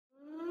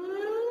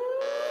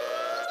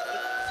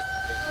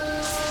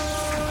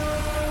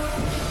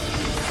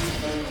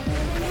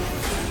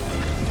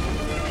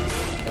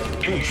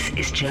This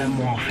is Germ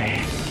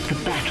Warfare, the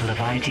battle of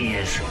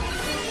ideas.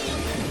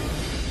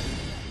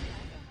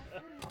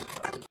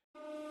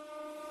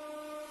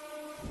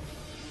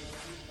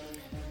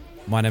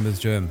 My name is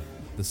Germ.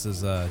 This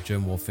is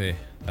Germ Warfare,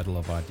 Battle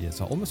of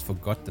Ideas. I almost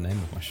forgot the name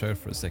of my show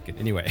for a second.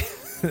 Anyway,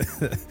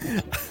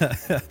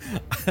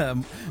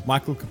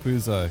 Michael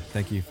Capuzzo,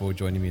 thank you for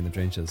joining me in the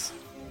trenches.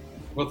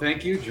 Well,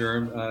 thank you,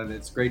 Germ.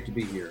 It's great to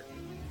be here.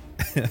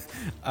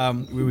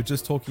 We were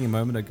just talking a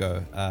moment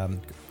ago,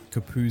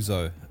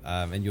 Capuzzo,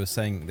 and you were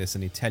saying there's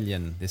an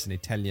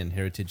Italian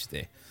heritage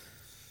there.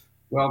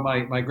 Well,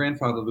 my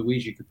grandfather,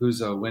 Luigi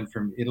Capuzzo, went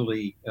from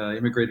Italy,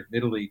 immigrated from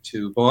Italy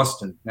to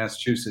Boston,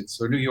 Massachusetts,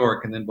 or New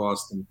York, and then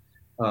Boston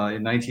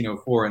in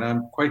 1904. And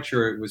I'm quite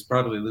sure it was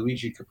probably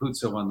Luigi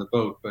Capuzzo on the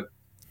boat, but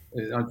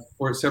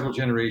for several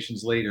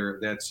generations later,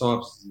 that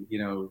soft,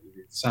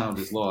 sound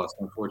is lost,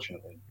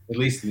 unfortunately, at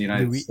least in the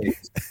United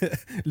States.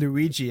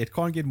 Luigi, it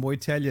can't get more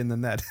Italian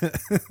than that.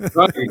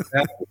 Right,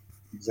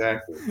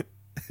 exactly.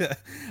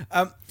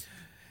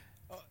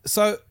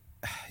 So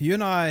you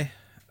and I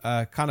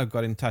kind of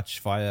got in touch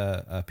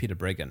via Peter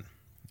Breggin.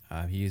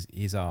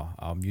 He's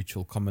our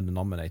mutual common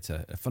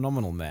denominator, a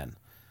phenomenal man.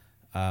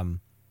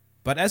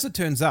 But as it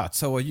turns out,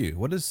 so are you.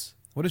 What is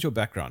your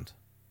background?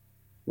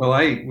 Well,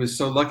 I was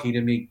so lucky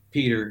to meet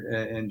Peter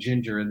and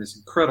Ginger in this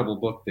incredible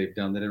book they've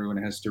done that everyone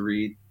has to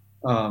read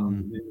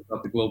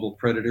about the global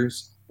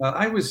predators.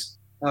 I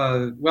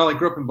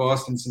grew up in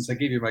Boston since I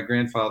gave you my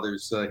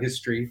grandfather's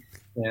history,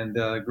 and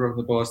grew up in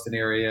the Boston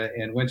area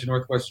and went to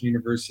Northwestern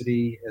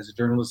University as a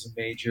journalism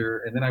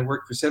major. And then I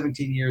worked for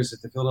 17 years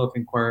at the Philadelphia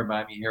Inquirer,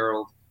 Miami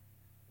Herald,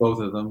 both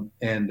of them,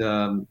 and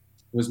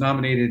was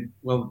nominated,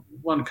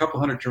 won a couple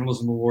hundred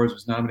journalism awards,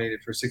 was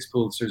nominated for 6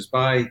 Pulitzers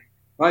by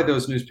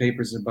those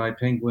newspapers and by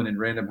Penguin and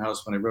Random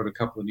House when I wrote a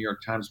couple of New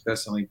York Times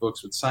bestselling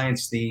books with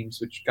science themes,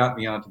 which got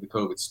me onto the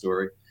COVID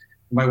story.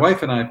 My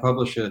wife and I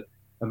publish a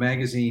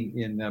magazine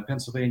in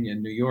Pennsylvania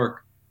and New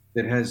York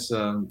that has,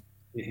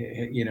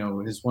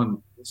 has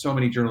won so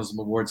many journalism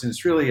awards. And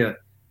it's really a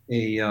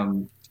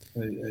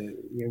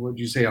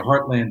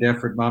heartland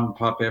effort, mom and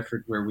pop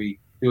effort, where we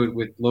do it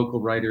with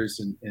local writers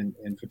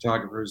and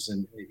photographers.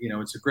 And,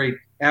 it's a great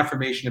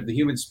affirmation of the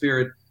human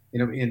spirit,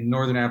 in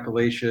Northern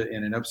Appalachia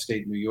and in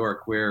upstate New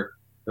York, where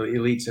the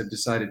elites have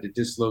decided to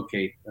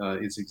dislocate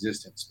its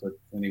existence. But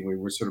anyway,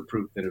 we're sort of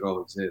proof that it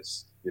all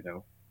exists,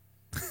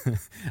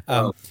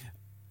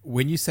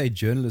 When you say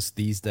journalists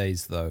these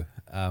days, though,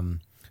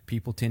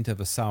 people tend to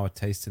have a sour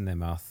taste in their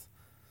mouth.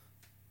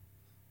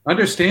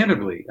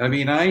 Understandably. I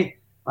mean, I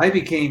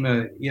became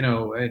in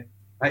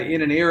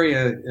an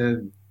area,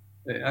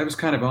 I was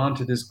kind of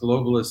onto this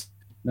globalist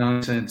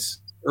nonsense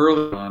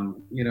early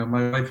on.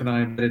 My wife and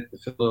I met at the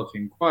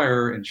Philadelphia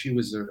Inquirer, and she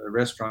was a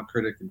restaurant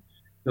critic in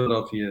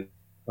Philadelphia,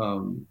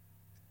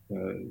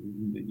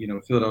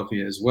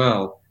 Philadelphia as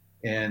well.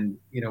 And,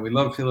 we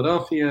love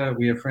Philadelphia.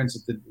 We have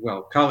friends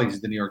colleagues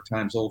at the New York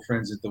Times, old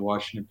friends at the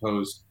Washington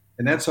Post.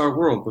 And that's our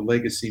world, the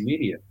legacy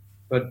media.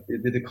 But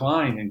the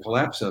decline and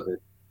collapse of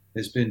it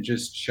has been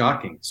just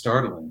shocking,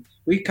 startling.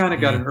 We kind of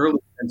got an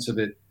early sense of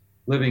it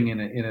living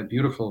in a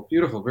beautiful,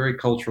 beautiful, very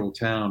cultural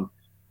town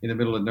in the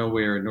middle of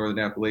nowhere in Northern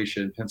Appalachia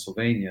in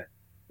Pennsylvania,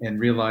 and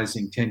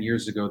realizing 10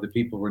 years ago that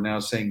people were now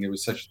saying there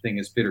was such a thing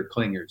as bitter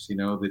clingers,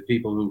 the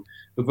people who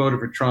voted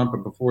for Trump or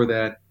before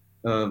that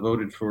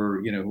voted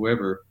for,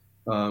 whoever,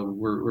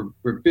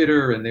 were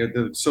bitter, and they're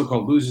the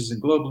so-called losers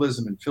in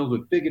globalism and filled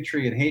with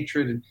bigotry and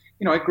hatred. And,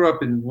 I grew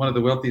up in one of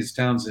the wealthiest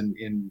towns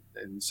in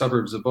the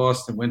suburbs of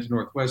Boston, went to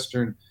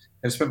Northwestern.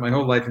 I've spent my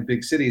whole life in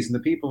big cities, and the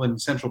people in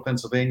central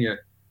Pennsylvania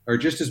are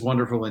just as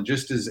wonderful and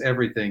just as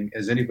everything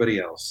as anybody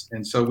else.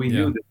 And so we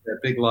knew that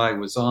big lie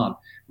was on.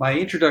 My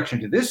introduction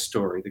to this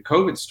story, the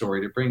COVID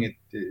story, to bring it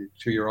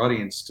to your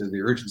audience, to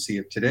the urgency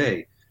of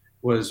today,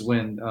 was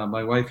when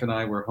my wife and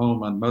I were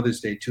home on Mother's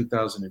Day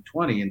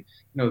 2020. And,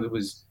 it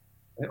was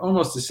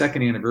almost the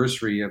second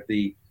anniversary of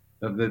the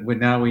when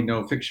now we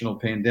know fictional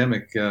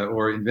pandemic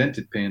or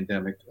invented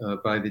pandemic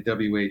by the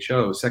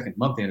WHO, second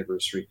month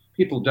anniversary.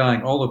 People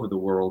dying all over the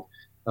world.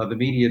 The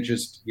media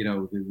just,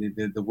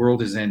 the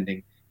world is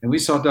ending. And we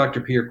saw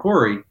Dr. Pierre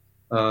Kory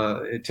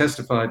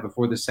testify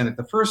before the Senate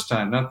the first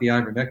time, not the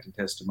ivermectin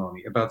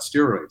testimony, about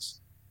steroids.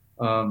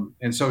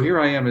 And so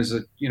here I am as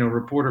a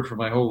reporter for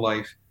my whole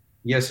life.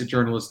 Yes, a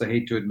journalist. I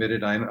hate to admit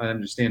it. I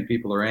understand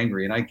people are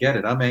angry, and I get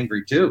it. I'm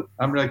angry too.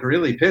 I'm like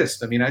really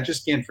pissed. I mean, I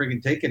just can't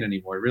friggin' take it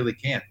anymore. I really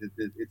can't.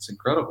 It's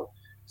incredible.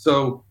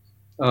 So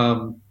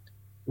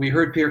we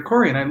heard Pierre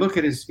Kory, and I look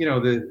at his,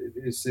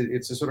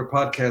 it's a sort of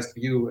podcast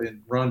view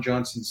in Ron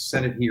Johnson's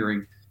Senate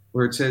hearing,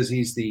 where it says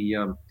he's the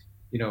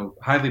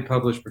highly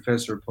published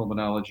professor of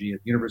pulmonology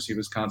at the University of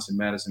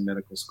Wisconsin-Madison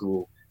Medical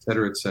School, et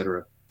cetera, et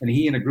cetera. And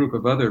he and a group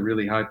of other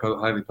really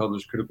highly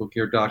published critical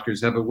care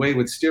doctors have a way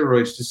with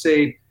steroids to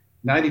save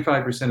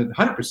 95% of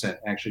 100%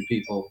 actually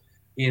people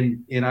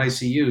in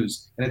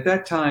ICUs. And at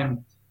that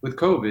time with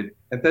COVID,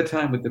 at that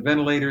time with the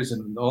ventilators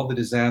and all the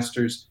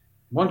disasters,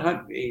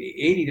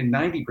 80 to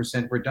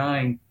 90% were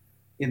dying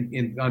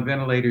on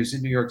ventilators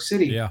in New York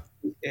City. Yeah.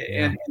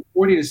 and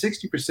 40 to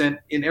 60%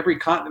 in every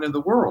continent of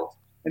the world.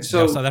 And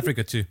so South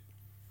Africa too.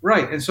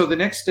 Right. And so the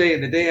next day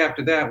and the day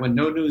after that, when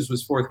no news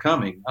was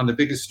forthcoming on the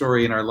biggest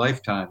story in our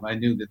lifetime, I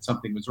knew that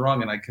something was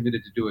wrong, and I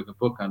committed to doing a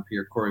book on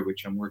Pierre Kory,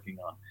 which I'm working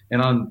on,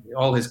 and on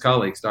all his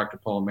colleagues, Dr.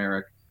 Paul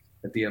Merrick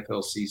at the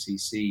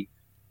FLCCC,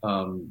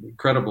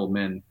 incredible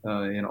men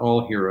and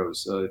all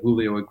heroes,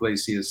 Julio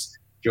Iglesias,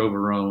 Joe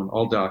Verone,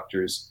 all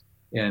doctors,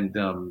 and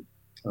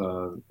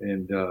Julio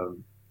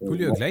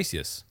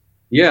Iglesias.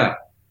 Yeah,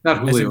 not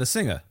Julio. As in the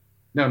singer.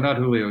 No, not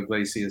Julio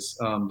Iglesias.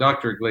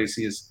 Dr.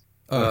 Iglesias.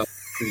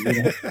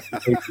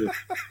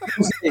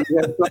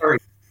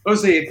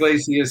 Jose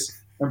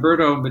Iglesias,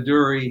 Humberto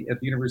Maduri at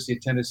the University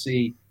of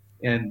Tennessee,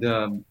 and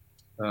those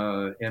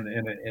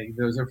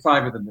are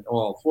 5 of them in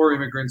all, 4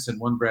 immigrants and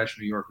 1 brash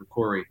New Yorker,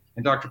 Kory,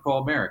 and Dr.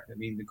 Paul Merrick. I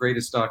mean, the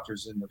greatest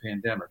doctors in the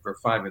pandemic, or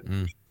 5 of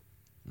them.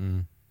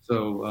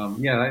 So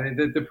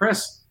the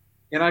press,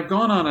 and I've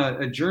gone on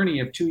a journey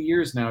of 2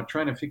 years now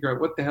trying to figure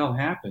out what the hell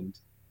happened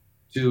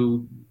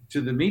to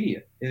the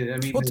media. I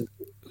mean,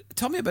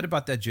 tell me a bit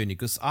about that journey,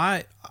 because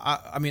I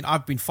mean,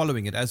 I've been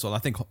following it as well. I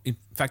think, in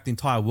fact, the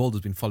entire world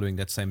has been following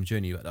that same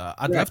journey.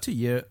 I'd love to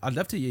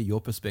hear your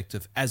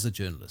perspective as a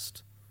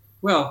journalist.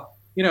 Well,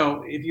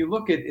 if you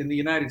look at in the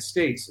United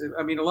States,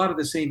 I mean, a lot of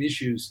the same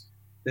issues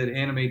that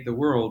animate the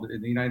world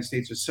in the United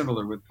States are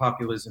similar, with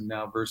populism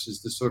now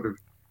versus the sort of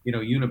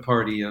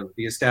uniparty of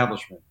the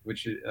establishment,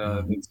 which is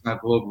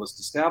not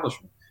globalist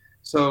establishment.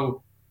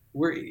 So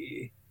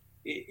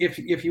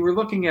if you were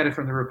looking at it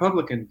from the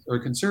Republican or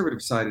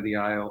conservative side of the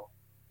aisle,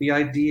 the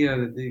idea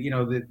that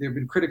that there have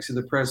been critics of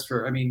the press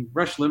for, I mean,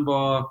 Rush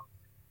Limbaugh,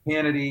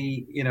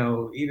 Hannity,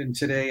 even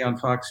today on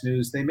Fox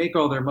News, they make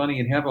all their money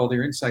and have all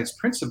their insights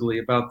principally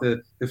about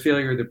the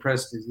failure of the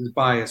press is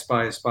bias.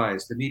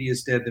 The media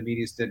is dead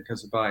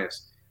because of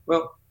bias.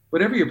 Well,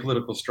 whatever your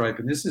political stripe,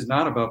 and this is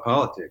not about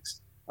politics,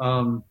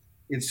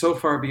 it's so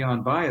far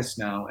beyond bias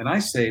now. And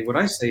what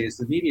I say is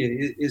the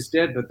media is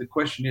dead, but the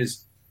question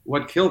is,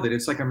 what killed it?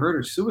 It's like a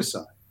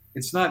murder-suicide.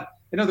 It's not.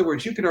 In other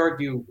words, you could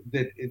argue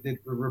that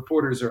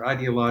reporters are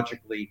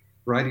ideologically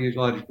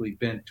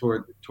bent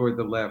toward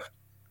the left,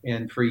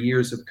 and for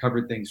years have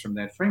covered things from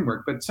that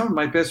framework. But some of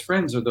my best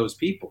friends are those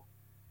people,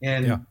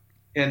 and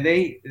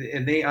they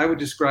I would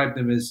describe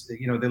them as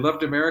they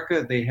loved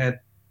America. They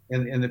had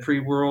in the free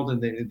world,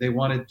 and they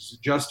wanted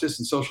justice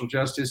and social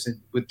justice,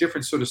 and with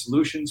different sort of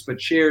solutions, but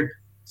shared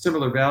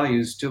similar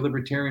values to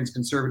libertarians,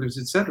 conservatives,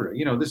 etc.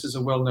 This is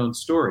a well-known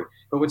story.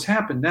 But what's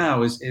happened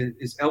now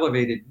is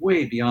elevated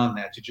way beyond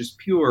that to just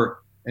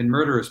pure and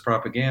murderous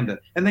propaganda.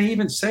 And they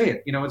even say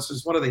it. It's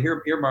just one of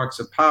the earmarks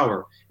of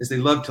power is they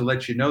love to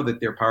let you know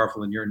that they're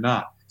powerful and you're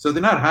not. So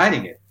they're not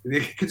hiding it.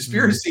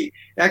 Conspiracy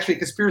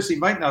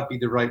might not be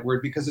the right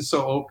word because it's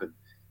so open.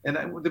 And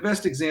the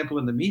best example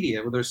in the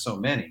media, well, there's so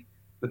many,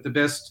 but the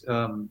best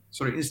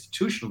sort of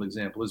institutional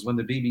example is when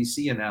the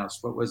BBC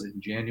announced, what was it,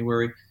 in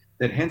January,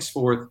 that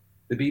henceforth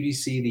the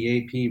BBC, the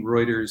AP,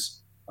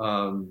 Reuters,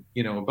 a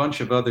bunch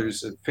of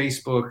others,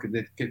 Facebook,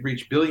 that could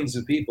reach billions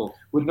of people,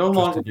 would no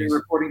longer be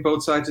reporting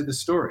both sides of the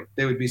story.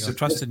 They would be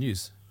Trusted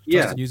News.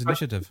 Trusted News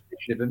Initiative.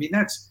 I mean,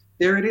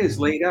 there it is,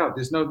 laid out.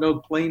 There's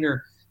no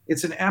plainer.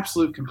 It's an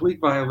absolute, complete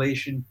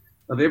violation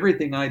of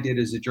everything I did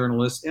as a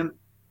journalist. And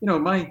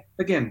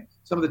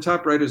some of the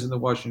top writers in the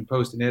Washington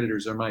Post and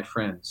editors are my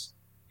friends,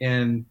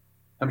 and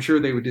I'm sure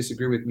they would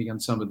disagree with me on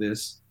some of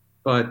this,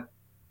 but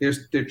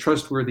they're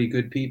trustworthy,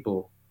 good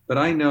people. But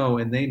I know,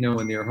 and they know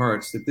in their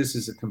hearts, that this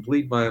is a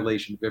complete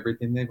violation of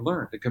everything they've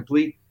learned, a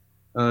complete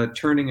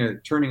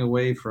turning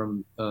away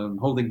from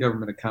holding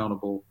government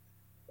accountable.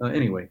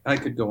 Anyway, I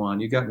could go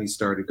on. You got me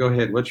started. Go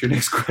ahead. What's your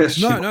next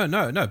question?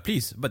 No,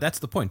 please. But that's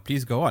the point.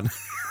 Please go on.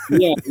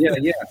 Yeah.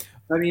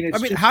 I mean,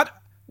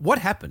 what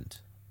happened?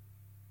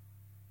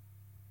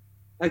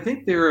 I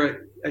think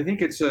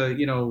it's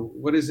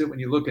what is it when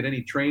you look at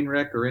any train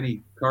wreck or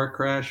any car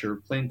crash or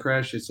plane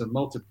crash? It's a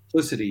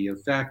multiplicity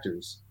of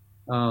factors.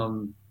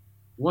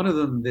 One of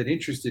them that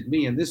interested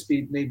me, and this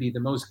may be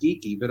the most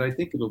geeky, but I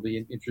think it'll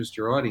interest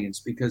your audience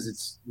because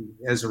it's,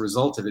 as a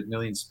result of it,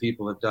 millions of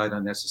people have died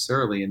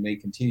unnecessarily and may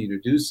continue to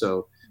do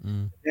so.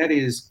 That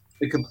is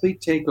the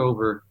complete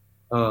takeover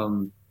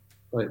of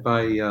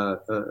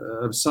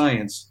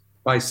science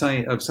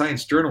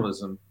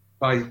journalism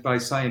by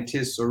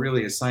scientists, or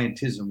really a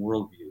scientism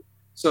worldview.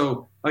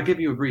 So I'll give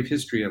you a brief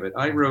history of it.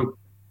 I've written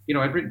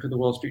for the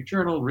Wall Street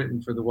Journal,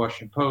 written for the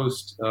Washington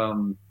Post,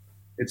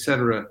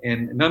 etc.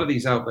 And none of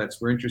these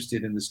outlets were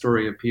interested in the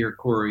story of Pierre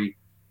Kory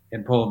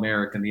and Paul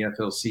Merrick and the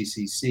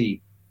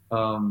FLCCC.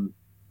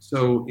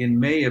 So in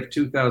May of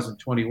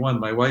 2021,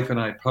 my wife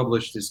and I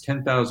published this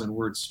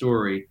 10,000-word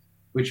story,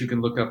 which you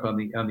can look up on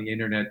the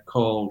internet,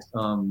 called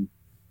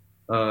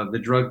 "The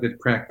Drug That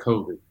Cracked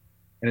COVID,"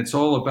 and it's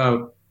all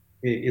about.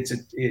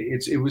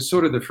 It was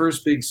sort of the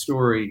first big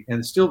story,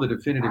 and still the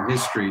definitive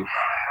history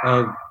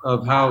of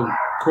how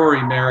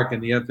Kory, Merrick,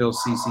 and the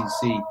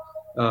FLCCC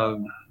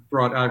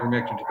brought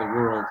ivermectin to the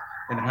world,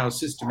 and how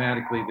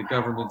systematically the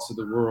governments of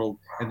the world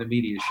and the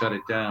media shut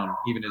it down,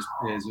 even as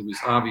it was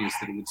obvious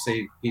that it would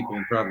save people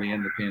and probably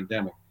end the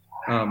pandemic.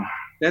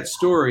 That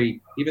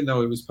story, even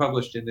though it was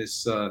published in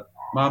this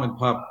mom and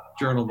pop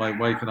journal, my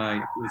wife and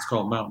I, it's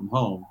called Mountain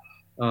Home,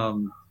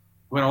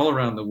 went all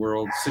around the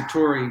world.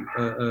 Satoru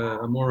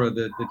Amura,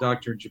 the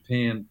doctor in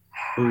Japan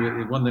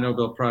who won the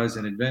Nobel Prize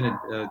and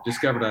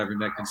discovered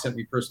ivermectin, sent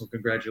me personal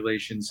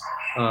congratulations.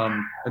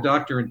 A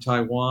doctor in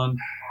Taiwan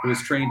who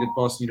was trained at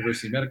Boston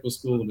University Medical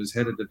School and was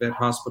head of the vet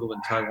hospital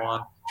in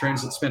Taiwan,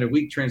 spent a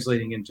week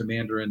translating into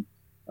Mandarin,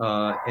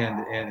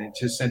 and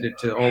to send it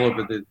to all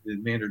over the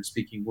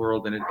Mandarin-speaking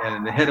world.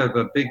 And the head of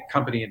a big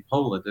company in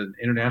Poland, an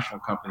international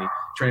company,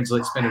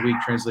 spent a week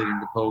translating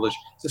into Polish.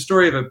 It's a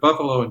story of a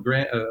buffalo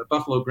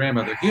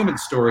grandmother, human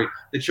story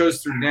that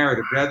shows through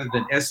narrative rather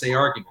than essay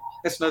argument.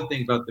 That's another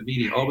thing about the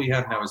media. All we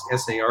have now is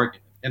essay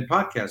argument and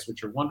podcasts,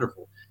 which are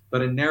wonderful,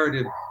 but a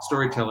narrative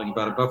storytelling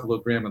about a buffalo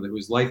grandmother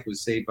whose life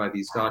was saved by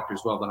these doctors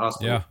while the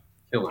hospital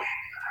killed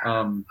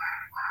her.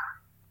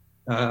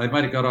 I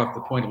might have got off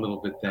the point a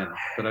little bit then,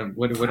 but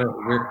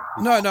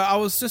No, I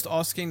was just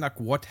asking like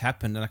what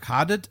happened and like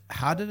how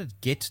did it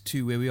get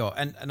to where we are,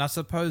 and I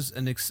suppose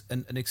an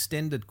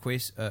extended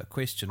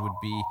question would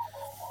be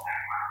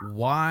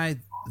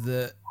why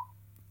the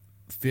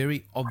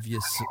very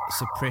obvious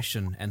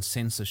suppression and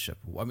censorship.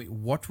 I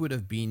mean, what would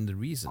have been the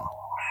reason?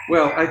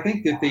 Well, I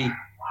think that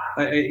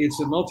it's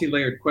a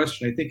multi-layered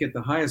question. I think at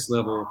the highest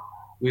level,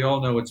 we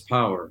all know it's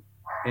power.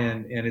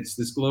 And it's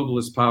this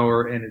globalist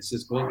power, and it's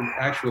this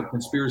actual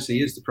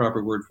conspiracy is the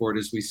proper word for it.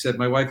 As we said,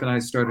 my wife and I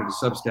started a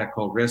Substack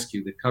called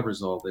Rescue that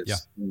covers all this.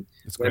 Yeah,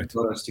 it's great.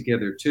 Brought us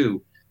together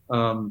too.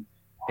 And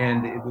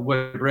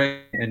what Greg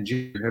and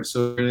Jr. have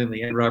so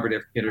brilliantly, and Robert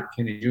F.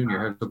 Kennedy Jr.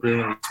 have so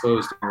brilliantly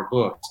exposed in their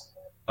books,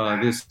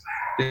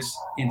 this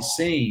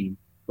insane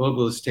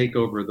globalist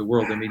takeover of the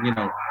world. I mean,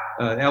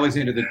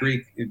 Alexander the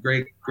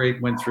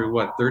Great went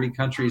through 30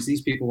 countries.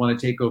 These people want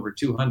to take over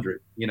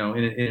 200, in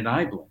an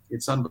eye blink.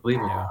 It's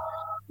unbelievable.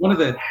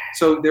 Yeah.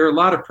 So there are a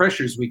lot of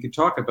pressures we could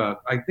talk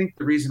about. I think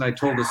the reason I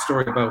told this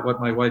story about what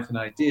my wife and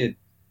I did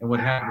and what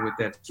happened with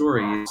that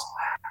story is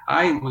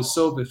I was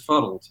so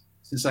befuddled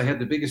since I had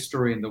the biggest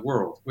story in the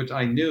world, which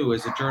I knew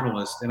as a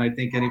journalist. And I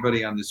think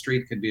anybody on the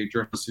street can be a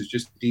journalist who's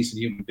just a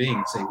decent human being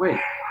and say, wait,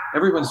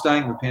 everyone's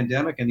dying of a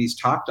pandemic and these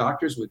top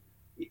doctors with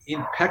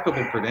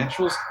impeccable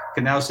credentials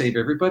can now save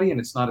everybody, and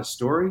it's not a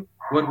story.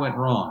 What went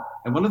wrong?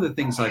 And one of the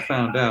things I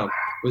found out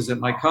was that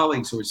my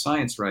colleagues who are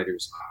science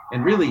writers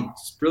and really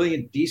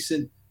brilliant,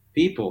 decent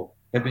people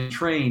have been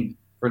trained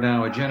for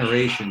now a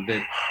generation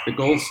that the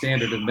gold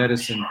standard of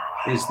medicine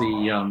is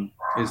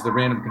the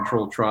random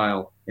controlled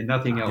trial and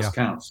nothing else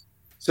counts.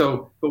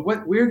 So,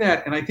 but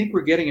and I think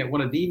we're getting at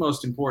one of these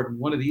most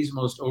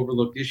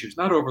overlooked issues.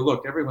 Not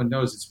overlooked. Everyone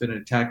knows it's been an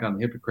attack on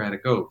the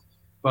Hippocratic Oath,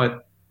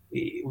 but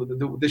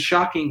the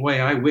shocking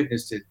way I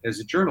witnessed it as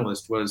a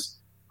journalist was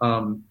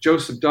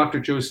Dr.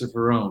 Joseph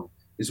Verón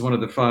is one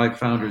of the 5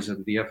 founders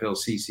of the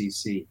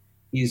FLCCC.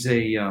 He's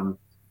a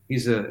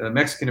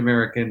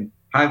Mexican-American,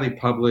 highly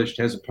published,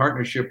 had a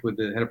partnership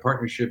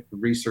for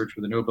research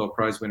with a Nobel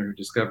Prize winner who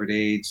discovered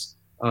AIDS,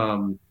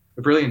 a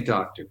brilliant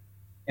doctor,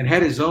 and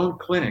had his own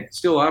clinic,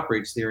 still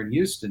operates there in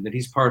Houston, that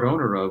he's part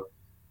owner of,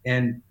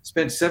 and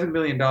spent $7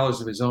 million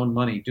of his own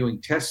money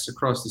doing tests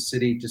across the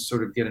city to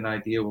sort of get an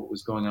idea what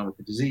was going on with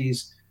the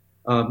disease,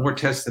 more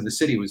tests than the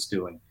city was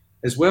doing,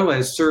 as well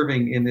as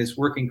serving in this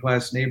working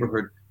class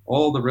neighborhood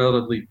all the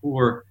relatively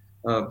poor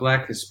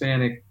Black,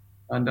 Hispanic,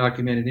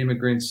 undocumented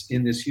immigrants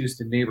in this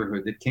Houston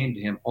neighborhood that came to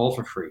him all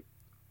for free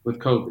with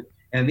COVID.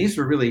 And these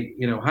were really,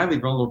 highly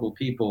vulnerable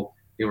people.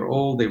 They were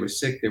old, they were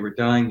sick, they were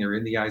dying, they were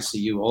in the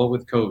ICU, all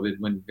with COVID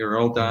when they were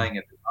all dying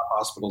at the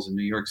hospitals in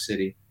New York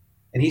City.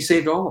 And he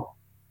saved all of them.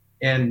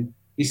 And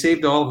he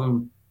saved all of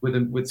them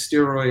with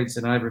steroids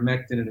and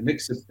ivermectin and a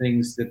mix of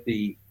things that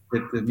the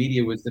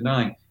media was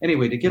denying.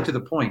 Anyway, to get to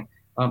the point,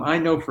 I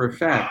know for a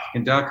fact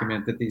and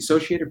document that the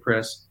Associated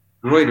Press,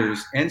 Reuters,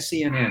 and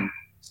CNN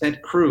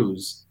sent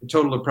crews, a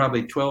total of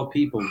probably 12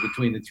 people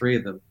between the 3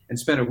 of them, and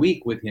spent a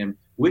week with him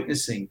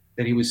witnessing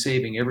that he was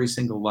saving every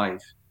single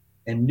life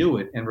and knew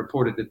it and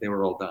reported that they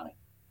were all dying.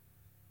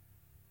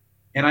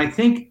 And I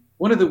think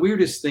one of the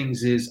weirdest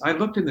things is I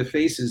looked in the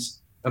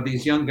faces of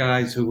these young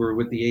guys who were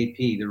with the AP,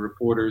 the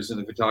reporters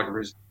and the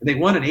photographers, and they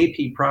won an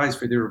AP prize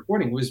for their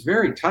reporting. It was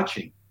very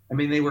touching. I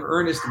mean, they were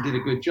earnest and did a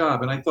good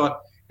job. And I thought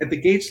at the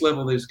Gates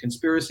level, there's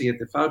conspiracy. At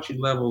the Fauci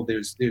level,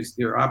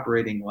 they're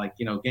operating like,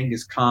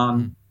 Genghis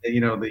Khan,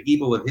 the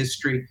evil of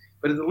history.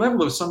 But at the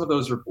level of some of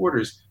those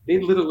reporters,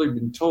 they'd literally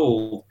been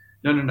told,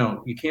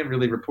 no, you can't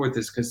really report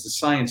this because the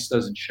science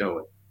doesn't show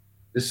it.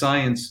 The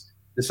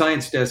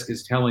science desk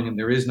is telling them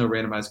there is no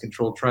randomized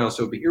controlled trial,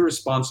 so it'd be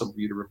irresponsible for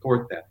you to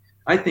report that.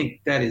 I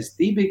think that is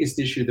the biggest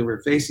issue that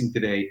we're facing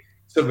today,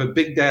 sort of a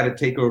big data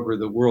takeover of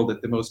the world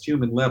at the most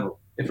human level.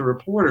 If a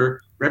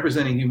reporter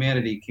representing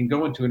humanity can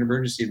go into an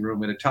emergency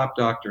room and a top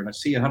doctor and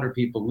see 100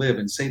 people live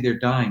and say they're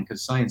dying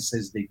because science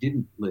says they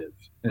didn't live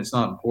and it's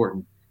not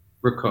important,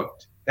 we're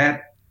cooked.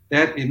 That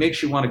it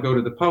makes you want to go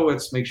to the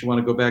poets, makes you want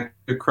to go back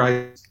to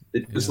Christ.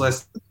 It was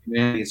less than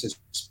humanity. It's a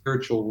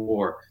spiritual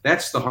war.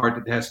 That's the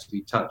heart that has to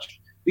be touched.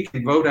 We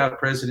can vote out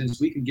presidents,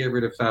 we can get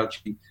rid of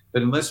Fauci,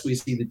 but unless we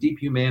see the deep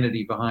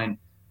humanity behind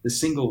the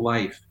single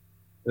life,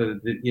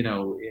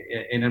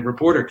 and a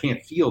reporter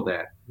can't feel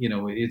that,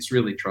 it's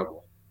really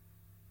troubling.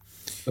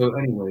 So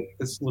anyway,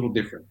 it's a little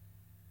different.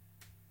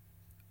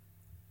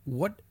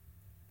 What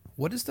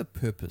is the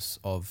purpose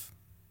of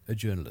a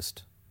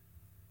journalist?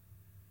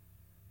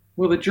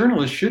 Well, the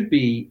journalist should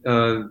be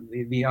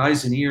the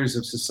eyes and ears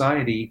of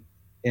society,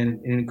 and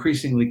an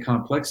increasingly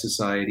complex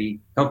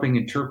society, helping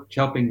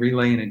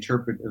relay and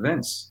interpret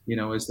events,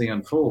 as they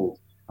unfold.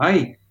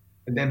 And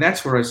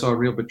that's where I saw a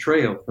real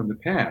betrayal from the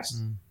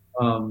past.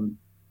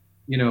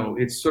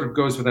 It sort of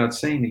goes without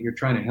saying that you're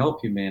trying to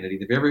help humanity.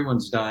 If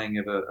everyone's dying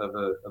of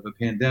a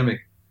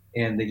pandemic,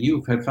 and that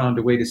you have found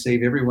a way to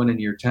save everyone in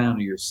your town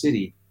or your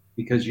city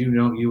because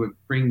you would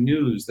bring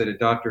news that a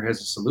doctor has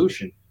a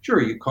solution.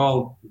 Sure, you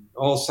call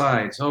all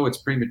sides. Oh, it's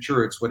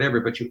premature, it's whatever,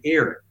 but you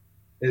air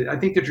it. I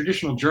think the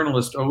traditional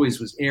journalist always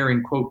was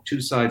airing, quote,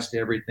 two sides to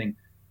everything,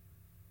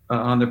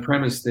 on the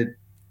premise that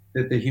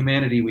the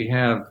humanity we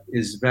have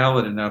is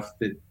valid enough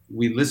that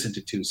we listen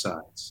to two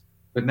sides.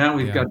 But now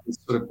we've got this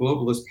sort of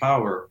globalist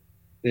power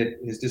that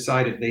has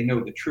decided they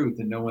know the truth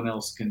and no one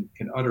else can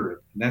utter it.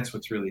 And that's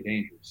what's really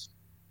dangerous.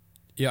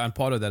 Yeah, and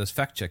part of that is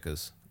fact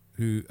checkers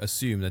who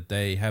assume that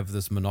they have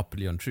this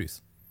monopoly on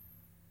truth.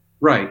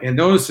 Right, and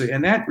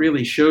that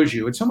really shows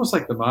you. It's almost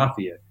like the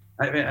mafia.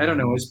 I don't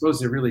know. I suppose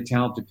they're really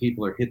talented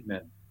people or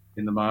hitmen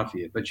in the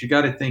mafia, but you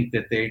got to think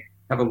that they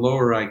have a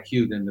lower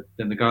IQ than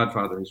the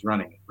Godfather who's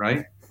running it,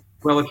 right?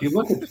 Well, if you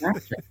look at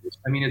fact checkers,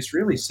 it's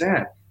really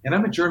sad. And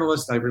I'm a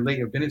journalist. I've been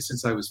in it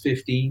since I was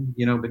 15.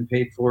 Been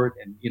paid for it,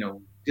 and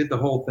did the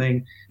whole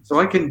thing. So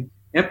I can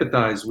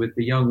empathize with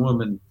the young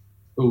woman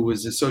who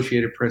was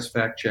Associated Press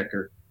fact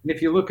checker. And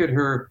if you look at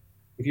her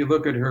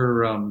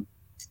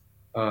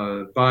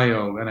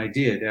bio, and I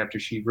did after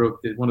she wrote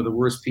one of the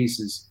worst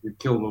pieces that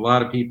killed a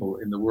lot of people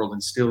in the world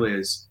and still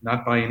is,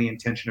 not by any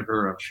intention of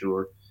her, I'm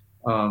sure,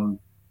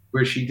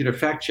 where she did a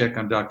fact check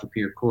on Dr.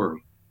 Pierre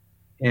Kory.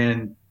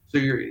 And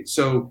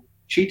so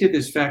she did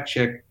this fact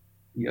check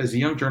as a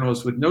young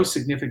journalist with no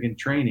significant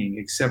training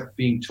except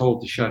being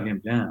told to shut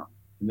him down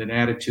and an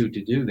attitude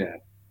to do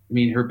that.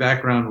 Her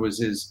background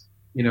was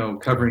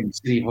covering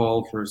City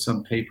Hall for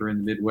some paper in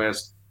the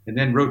Midwest, and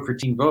then wrote for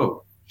Teen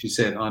Vogue. She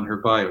said on her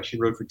bio, she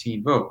wrote for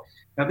Teen Vogue.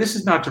 Now, this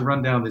is not to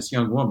run down this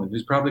young woman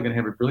who's probably going to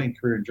have a brilliant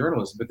career in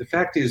journalism, but the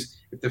fact is,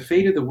 if the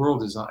fate of the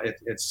world is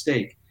at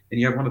stake,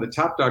 and you have one of the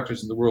top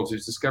doctors in the world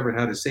who's discovered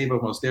how to save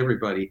almost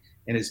everybody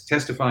and is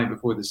testifying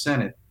before the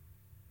Senate,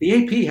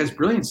 the AP has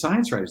brilliant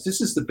science writers.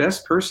 This is the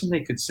best person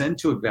they could send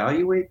to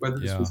evaluate whether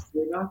this was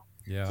true or not.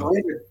 Yeah. So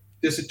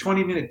there's a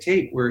 20-minute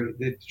tape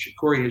that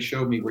Kory has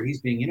showed me where he's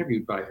being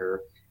interviewed by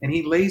her, and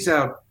he lays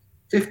out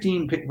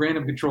 15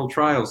 random controlled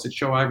trials that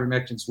show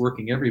ivermectin's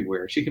working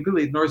everywhere. She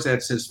completely ignores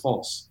that, says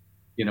false.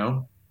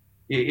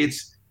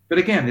 But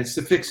again, it's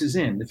the fix is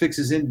in. The fix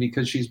is in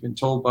because she's been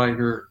told by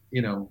her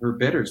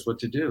betters what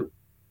to do.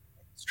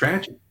 It's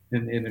tragic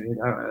and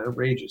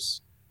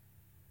outrageous.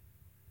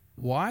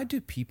 Why do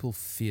people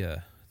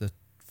fear the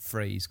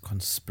phrase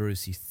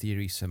conspiracy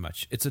theory so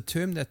much? It's a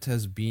term that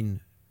has been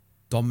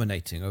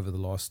dominating over the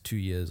last 2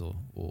 years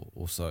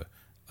or so,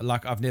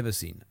 like I've never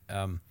seen.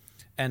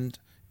 And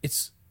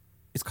it's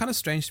kind of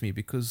strange to me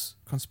because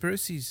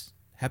conspiracies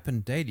happen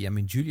daily.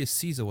 Julius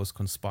Caesar was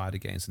conspired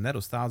against, and that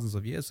was thousands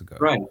of years ago.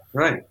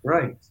 Right.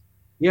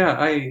 Yeah,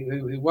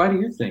 why do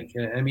you think?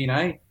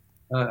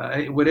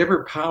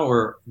 Whatever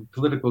power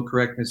political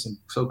correctness and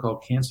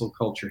so-called cancel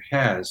culture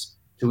has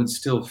to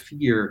instill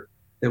fear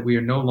that we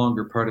are no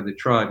longer part of the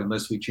tribe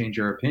unless we change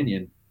our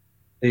opinion,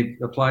 they've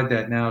applied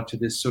that now to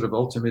this sort of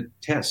ultimate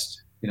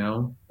test,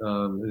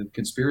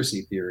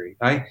 conspiracy theory.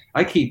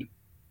 I keep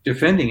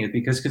defending it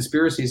because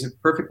conspiracy is a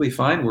perfectly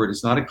fine word.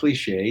 It's not a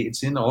cliche.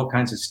 It's in all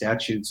kinds of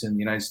statutes in the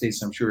United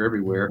States, I'm sure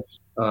everywhere.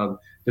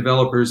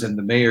 Developers and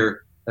the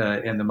mayor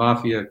and the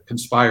mafia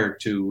conspired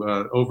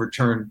to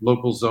overturn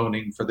local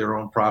zoning for their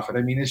own profit.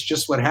 It's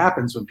just what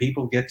happens when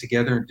people get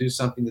together and do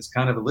something that's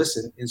kind of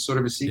illicit in sort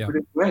of a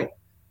secretive way.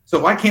 So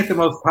why can't the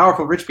most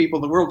powerful rich people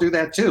in the world do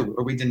that too?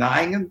 Are we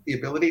denying them the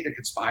ability to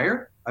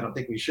conspire? I don't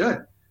think we should.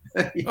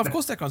 Of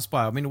course they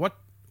conspire.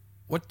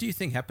 What do you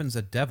think happens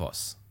at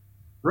Davos?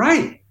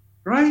 Right.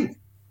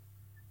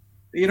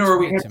 Or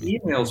we have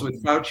emails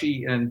with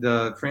Fauci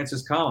and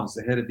Francis Collins,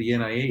 the head of the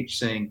NIH,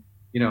 saying,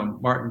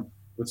 Martin,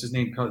 what's his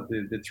name?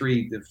 The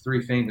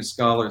three famous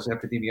scholars,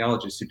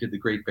 epidemiologists who did the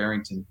Great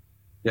Barrington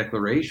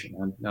Declaration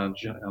on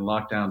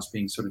lockdowns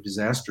being sort of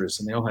disastrous,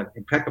 and they all have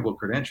impeccable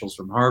credentials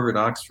from Harvard,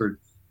 Oxford,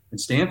 and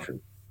Stanford.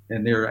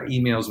 And there are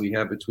emails we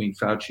have between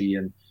Fauci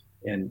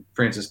and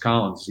Francis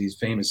Collins, these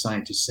famous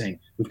scientists, saying,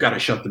 we've got to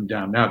shut them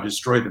down now,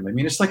 destroy them.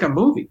 It's like a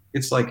movie.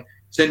 It's like,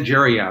 send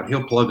Jerry out.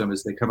 He'll plug them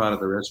as they come out of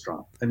the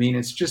restaurant.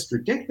 It's just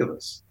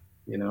ridiculous.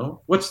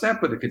 What's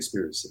that but a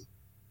conspiracy?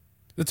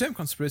 The term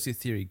conspiracy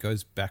theory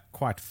goes back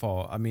quite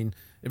far.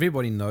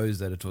 Everybody knows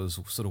that it was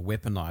sort of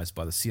weaponized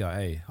by the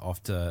CIA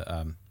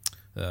after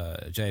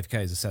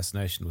JFK's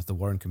assassination with the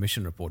Warren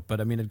Commission report.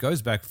 But it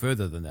goes back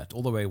further than that,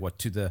 all the way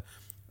to the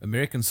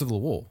American Civil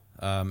War.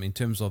 in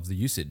terms of the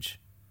usage.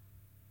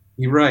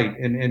 You're right,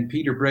 and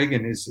Peter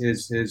Bregan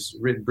has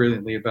written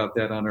brilliantly about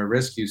that on our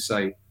rescue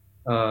site.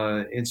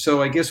 And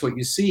so I guess what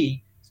you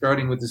see,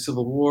 starting with the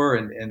Civil War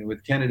and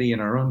with Kennedy in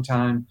our own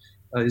time,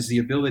 is the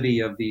ability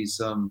of these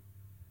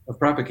of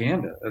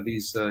propaganda, of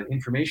these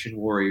information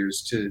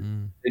warriors to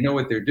they know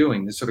what they're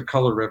doing. This sort of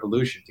color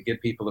revolution to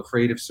get people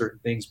afraid of certain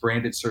things,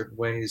 branded certain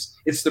ways.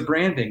 It's the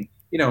branding.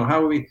 You know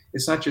how we.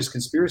 It's not just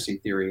conspiracy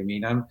theory. I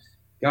mean, I'm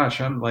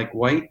like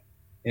white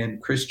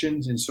and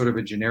Christians in sort of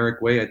a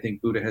generic way. I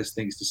think Buddha has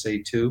things to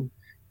say too,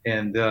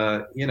 and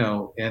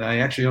and I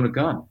actually own a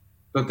gun,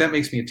 but that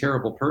makes me a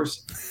terrible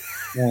person.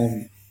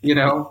 And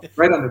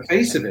right on the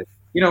face of it.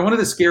 One of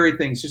the scary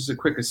things, just a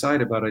quick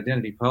aside about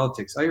identity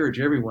politics, I urge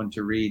everyone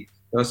to read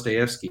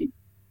Dostoevsky.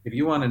 If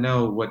you want to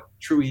know what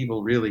true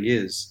evil really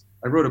is,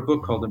 I wrote a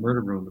book called The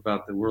Murder Room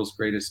about the world's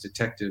greatest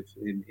detective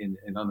in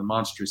on the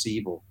monstrous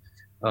evil.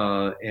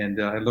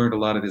 And I learned a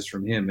lot of this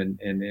from him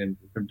and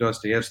from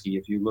Dostoevsky.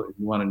 If you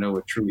want to know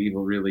what true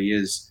evil really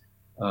is,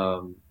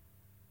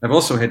 I've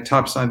also had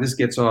top scientists. This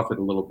gets off it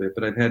a little bit,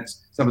 but I've had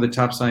some of the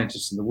top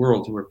scientists in the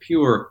world who are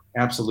pure,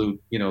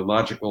 absolute,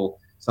 logical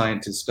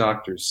scientists,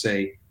 doctors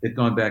say they've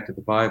gone back to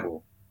the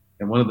Bible,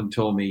 and one of them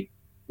told me,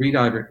 read.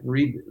 If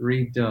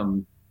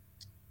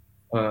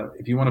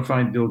you want to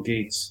find Bill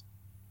Gates,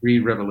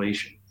 read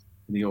Revelation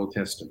in the Old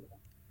Testament.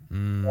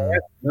 I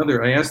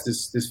asked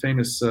this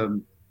famous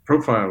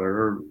profiler,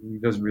 or he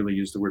doesn't really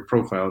use the word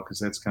profile because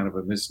that's kind of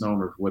a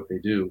misnomer for what they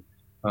do,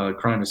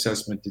 crime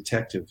assessment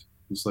detective,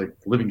 who's like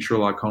living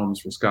Sherlock Holmes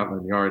for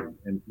Scotland Yard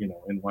and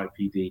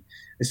NYPD.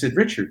 I said,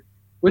 Richard,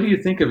 what do you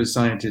think of a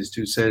scientist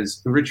who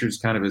says, Richard's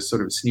kind of a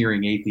sort of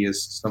sneering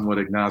atheist, somewhat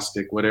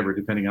agnostic, whatever,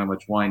 depending on how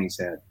much wine he's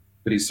had,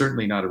 but he's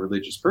certainly not a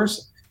religious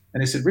person.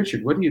 And I said,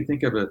 Richard, what do you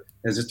think of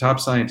as a top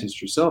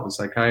scientist yourself, a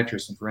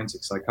psychiatrist and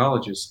forensic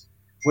psychologist,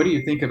 what do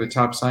you think of a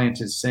top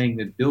scientist saying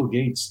that Bill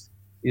Gates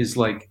is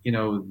like,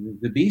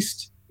 the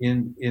beast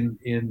in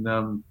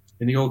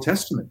the Old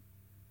Testament?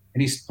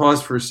 And he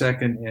paused for a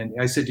second, and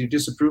I said, do you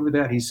disapprove of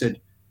that? He said,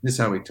 this is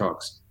how he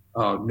talks.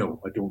 No,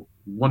 I don't.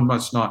 One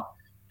must not.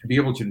 To be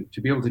able to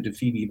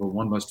defeat evil,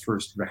 one must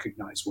first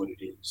recognize what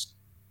it is.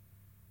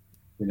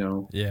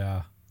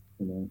 Yeah.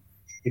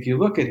 If you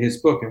look at his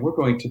book, and we're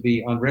going to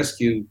be on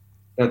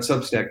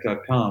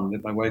rescue.substack.com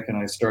that my wife and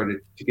I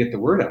started to get the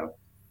word out.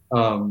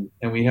 And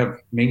we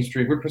have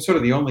mainstream. We're sort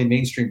of the only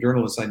mainstream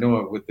journalists I know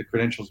of with the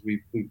credentials.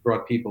 We've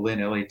brought people in,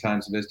 LA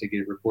Times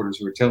investigative reporters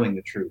who are telling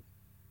the truth.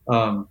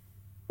 But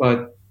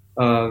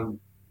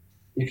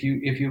if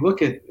you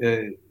look at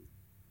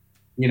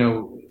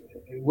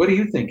what do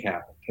you think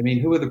happened? I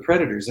mean, who are the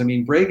predators? I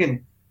mean,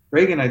 Bregan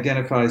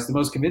identifies the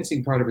most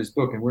convincing part of his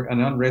book,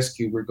 and on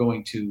Rescue, we're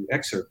going to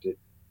excerpt it,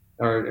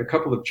 are a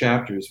couple of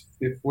chapters,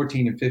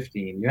 14 and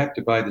 15. You have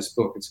to buy this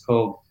book. It's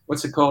called,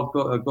 what's it called?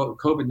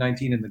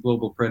 COVID-19 and the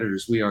Global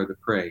Predators, We Are the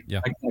Prey. Yeah.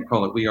 I can't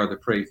call it We Are the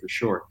Prey for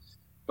short.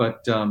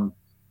 But the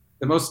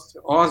most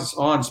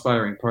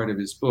awe-inspiring part of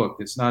his book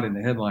that's not in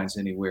the headlines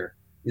anywhere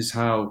is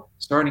how,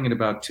 starting in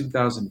about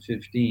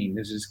 2015,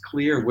 there's this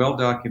clear,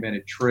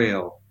 well-documented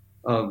trail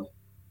of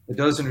a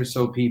dozen or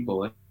so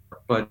people,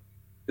 but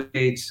Bill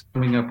Gates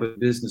coming up with a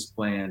business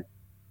plan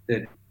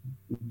that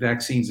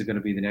vaccines are going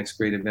to be the next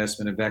great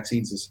investment, and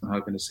vaccines are somehow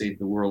going to save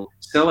the world,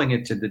 selling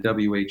it to the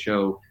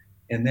WHO.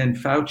 And then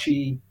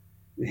Fauci,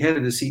 the head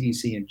of the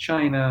CDC in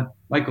China,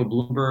 Michael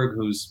Bloomberg,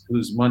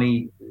 whose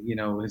money,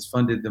 has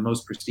funded the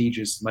most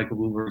prestigious Michael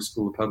Bloomberg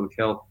School of Public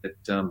Health at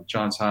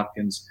Johns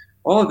Hopkins,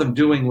 all of them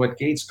doing what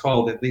Gates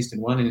called, at least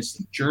in one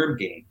instance, germ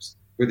games,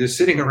 where they're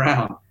sitting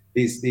around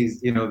these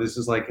this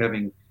is like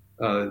having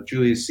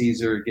Julius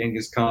Caesar,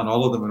 Genghis Khan,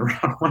 all of them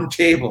around one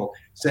table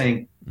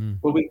saying,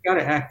 well, we've got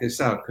to act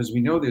this out because we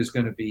know there's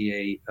going to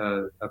be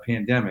a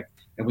pandemic,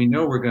 and we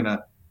know we're going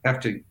to have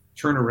to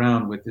turn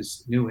around with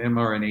this new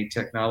mRNA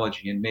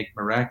technology and make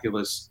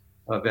miraculous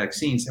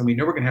vaccines, and we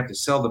know we're going to have to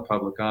sell the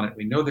public on it.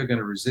 We know they're going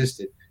to resist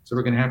it, so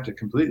we're going to have to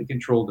completely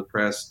control the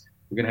press.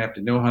 We're going to have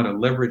to know how to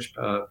leverage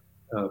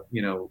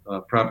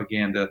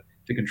propaganda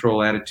to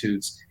control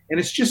attitudes, and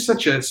it's just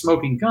such a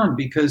smoking gun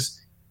because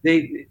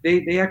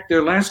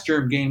their last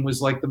germ game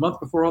was like the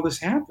month before all this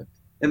happened,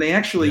 and they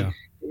actually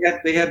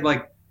they had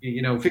like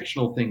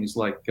fictional things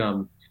like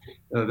the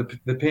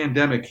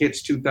pandemic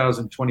hits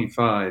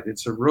 2025.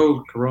 It's a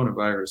rogue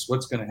coronavirus.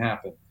 What's going to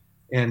happen?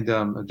 And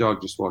a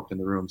dog just walked in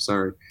the room.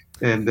 Sorry,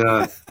 and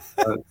it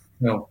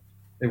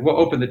will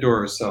open the door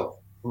herself.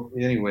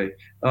 Anyway,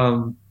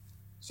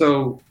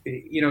 so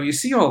you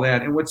see all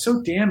that, and what's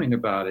so damning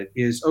about it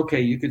is, okay,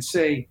 you could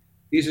say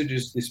these are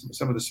just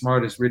some of the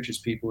smartest,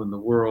 richest people in the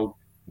world.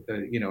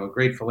 A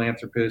great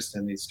philanthropist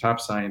and these top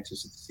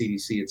scientists at the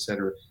CDC, et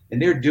cetera. And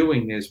they're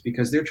doing this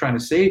because they're trying to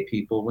save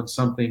people when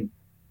something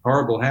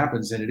horrible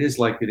happens, and it is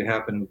likely to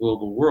happen in the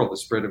global world, the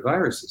spread of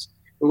viruses.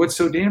 But what's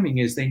so damning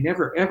is they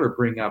never, ever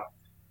bring up,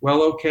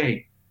 well,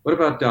 okay, what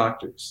about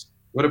doctors?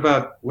 What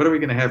are we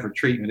going to have for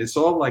treatment? It's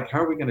all like,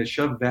 how are we going to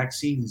shove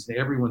vaccines into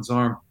everyone's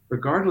arm,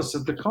 regardless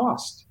of the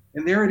cost?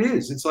 And there it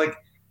is. It's like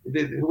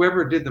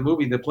whoever did the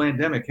movie, The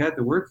Plandemic, had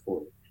the word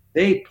for it.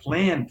 They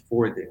planned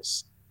for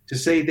this. To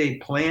say they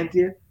planned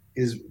it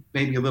is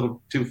maybe a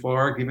little too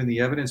far given the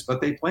evidence, but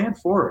they planned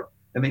for it.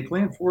 And they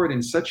planned for it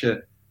in such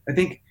a, I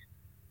think,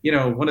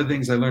 one of the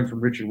things I learned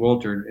from Richard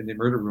Walter in the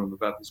murder room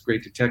about this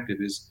great detective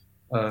is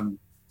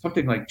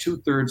something like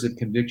 2/3 of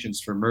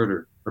convictions for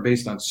murder are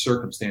based on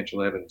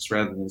circumstantial evidence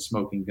rather than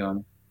smoking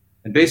gun.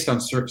 And based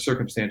on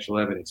circumstantial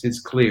evidence, it's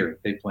clear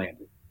they planned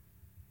it.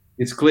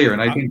 It's clear.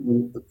 And I think,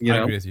 I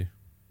agree with you.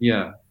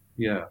 yeah,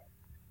 yeah.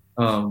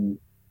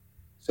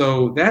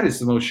 So that is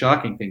the most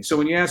shocking thing. So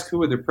when you ask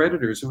who are the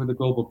predators, who are the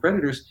global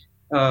predators,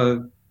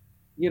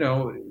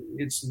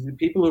 it's the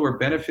people who are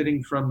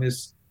benefiting from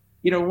this.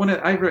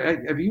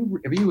 Have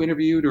you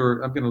interviewed,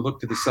 or I'm going to look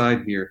to the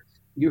side here.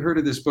 You heard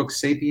of this book,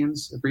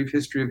 *Sapiens: A Brief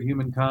History of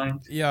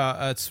Humankind*?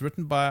 Yeah, it's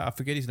written by, I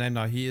forget his name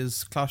now. He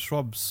is Klaus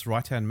Schwab's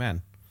right-hand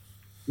man.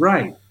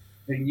 Right.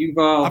 And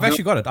I've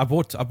actually got it. I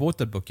bought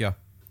that book. Yeah.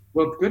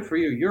 Well, good for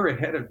you. You're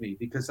ahead of me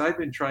because I've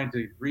been trying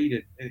to read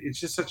it. It's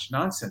just such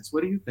nonsense.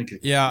 What do you think of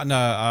it? Yeah,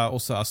 no,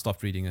 I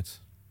stopped reading it.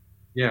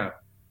 Yeah.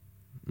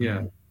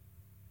 Yeah.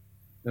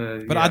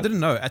 But I didn't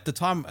know at the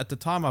time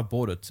I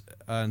bought it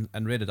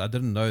and read it. I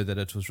didn't know that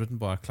it was written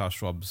by Klaus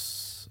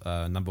Schwab's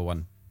number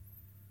one.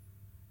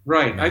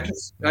 Right. Man.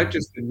 I've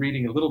just been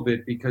reading a little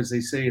bit because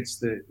they say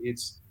it's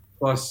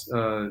Klaus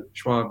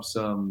Schwab's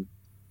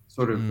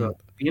sort of the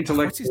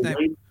intellectual. What's his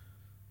name?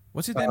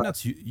 What's his name?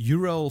 That's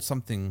Yuval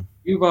something.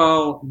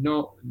 Yuval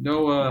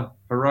Noah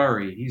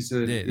Harari.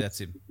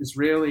 That's him.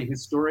 Israeli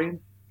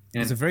historian.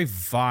 And he's a very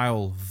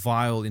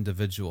vile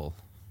individual.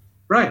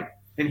 Right.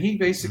 And he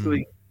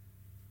basically,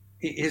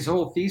 his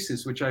whole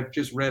thesis, which I've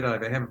just read, I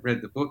haven't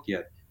read the book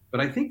yet, but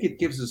I think it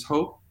gives us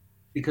hope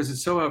because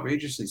it's so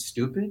outrageously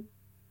stupid.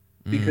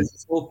 Because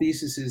his whole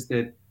thesis is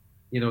that,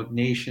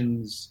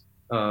 nations,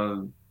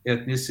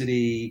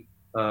 ethnicity,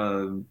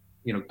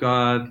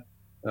 God,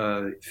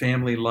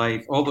 family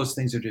life, all those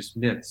things are just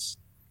myths.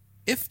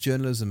 If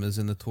journalism is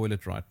in the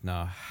toilet right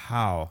now,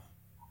 how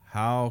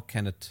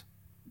can it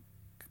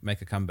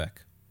make a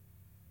comeback?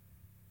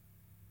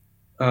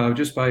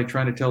 Just by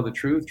trying to tell the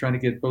truth, trying to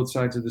get both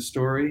sides of the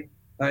story.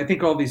 I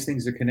think all these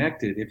things are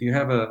connected. If you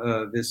have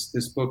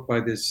this book by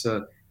this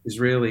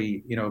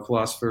Israeli,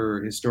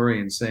 philosopher,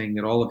 historian saying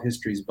that all of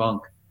history is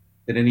bunk,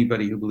 that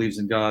anybody who believes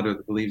in God or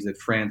believes that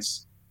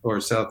France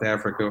or South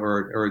Africa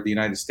or the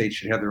United States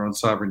should have their own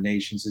sovereign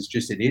nations is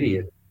just an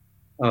idiot,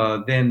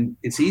 then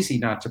it's easy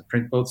not to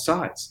print both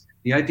sides.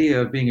 The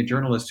idea of being a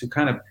journalist who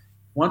kind of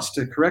wants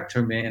to correct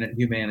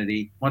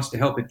humanity, wants to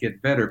help it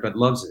get better, but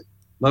loves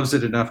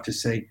it enough to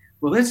say,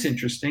 well, that's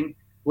interesting.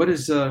 What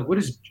is I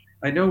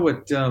know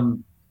what the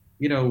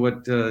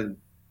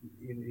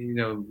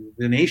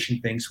nation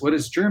thinks. What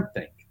does Germ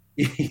think?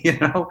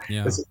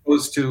 As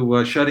opposed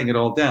to shutting it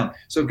all down.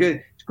 So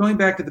going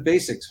back to the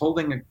basics,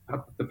 holding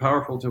the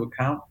powerful to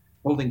account,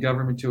 holding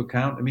government to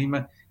account. I mean,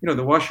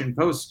 the Washington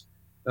Post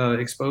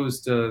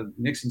exposed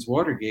Nixon's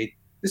Watergate.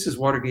 This is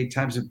Watergate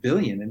times a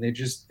billion, and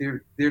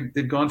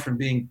they've gone from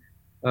being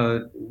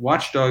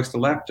watchdogs to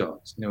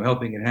lapdogs.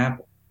 Helping it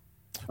happen.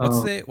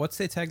 What's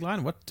their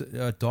tagline? What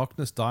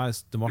darkness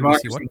dies,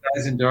 democracy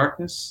dies in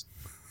darkness.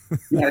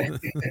 Yeah,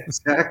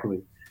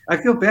 exactly. I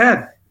feel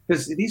bad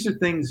because these are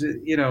things,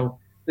 the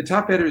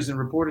top editors and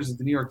reporters at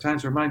the New York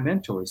Times are my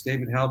mentors.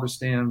 David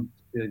Halberstam,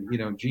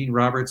 Gene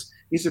Roberts.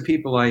 These are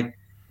people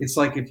it's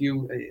like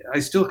I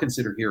still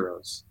consider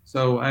heroes.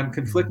 So I'm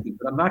conflicted,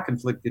 but I'm not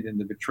conflicted in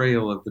the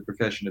betrayal of the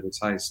profession of its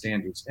highest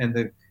standards. And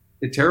the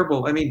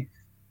terrible, how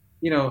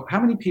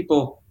many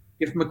people,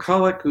 if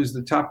McCulloch, who's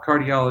the top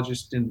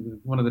cardiologist and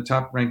one of the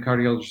top ranked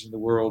cardiologists in the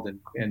world,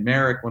 and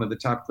Merrick, one of the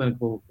top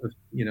clinical,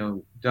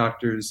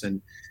 doctors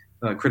and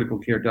critical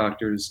care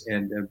doctors,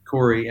 and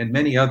Corey and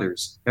many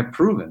others have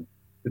proven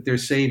that they're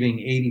saving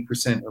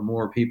 80% or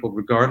more people,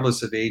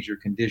 regardless of age or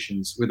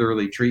conditions, with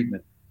early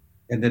treatment,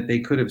 and that they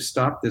could have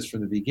stopped this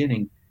from the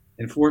beginning.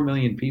 And 4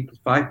 million people,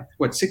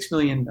 6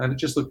 million, I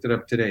just looked it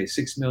up today,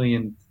 6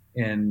 million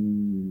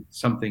and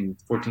something,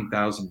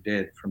 14,000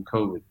 dead from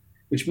COVID,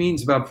 which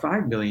means about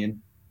 5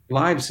 million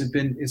lives have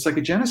been, it's like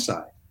a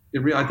genocide.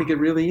 I think it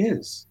really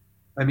is.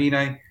 I mean,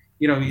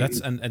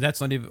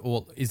 that's not even,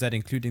 well, is that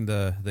including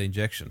the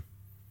injection?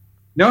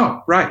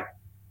 No, right.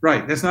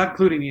 That's not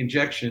including the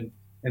injection.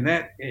 And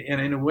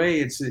in a way,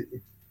 it's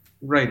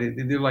right.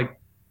 They're like,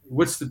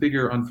 what's the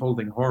bigger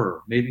unfolding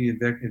horror? Maybe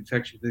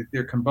infection.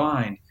 They're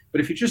combined.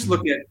 But if you just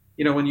look at,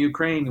 when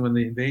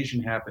the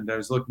invasion happened, I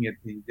was looking at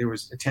there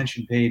was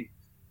attention paid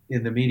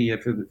in the media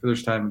for the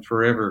first time in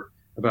forever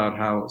about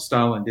how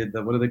Stalin did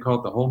what do they call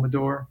it? The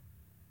Holodomor?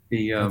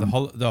 The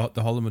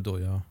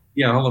Holodomor, yeah.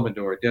 Yeah,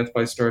 Holodomor, death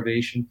by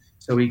starvation.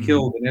 So he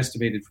killed an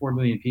estimated 4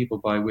 million people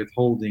by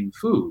withholding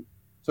food.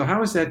 So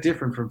how is that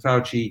different from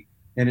Fauci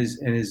and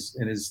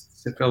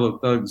his fellow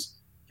thugs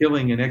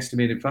killing an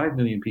estimated 5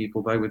 million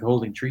people by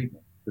withholding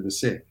treatment for the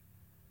sick?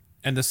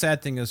 And the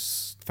sad thing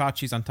is,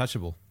 Fauci's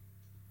untouchable.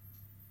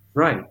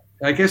 Right.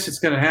 I guess it's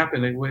going to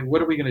happen.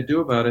 What are we going to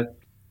do about it?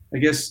 I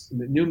guess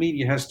the new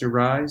media has to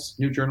rise,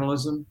 new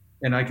journalism,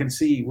 and I can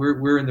see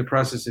we're in the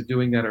process of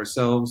doing that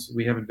ourselves.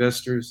 We have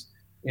investors,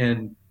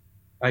 and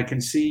I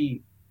can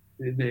see,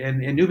 and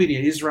new media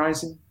is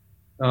rising.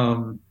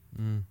 Um,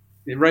 Mm.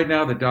 right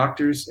now, the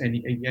doctors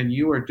and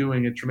you are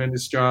doing a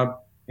tremendous job,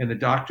 and the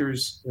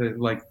doctors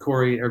like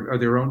Corey are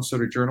their own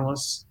sort of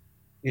journalists.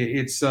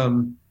 It's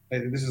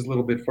this is a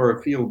little bit far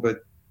afield, but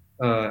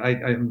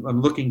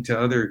I'm looking to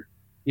other.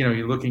 You know,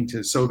 you're looking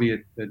to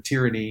Soviet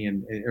tyranny,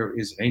 and or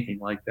is it anything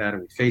like that? Are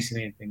we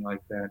facing anything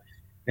like that?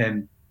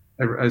 And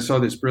I saw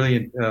this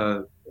brilliant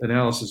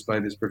analysis by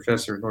this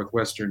professor at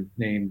Northwestern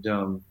named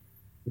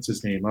what's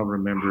his name? I'll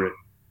remember it.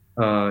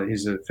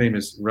 He's a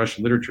famous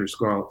Russian literature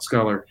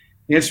scholar,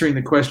 answering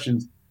the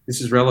questions. This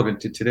is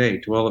relevant to today,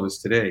 to all of us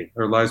today.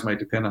 Our lives might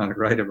depend on it,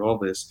 right? Of all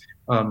this,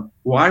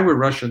 why were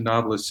Russian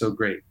novelists so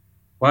great?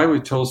 Why were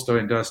Tolstoy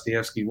and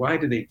Dostoevsky? Why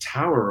did they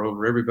tower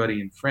over everybody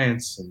in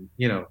France and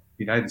the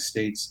United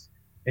States?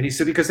 And he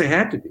said because they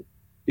had to be,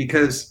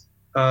 because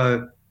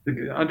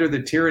under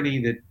the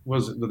tyranny that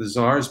was the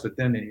czars, but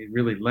then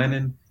really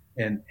Lenin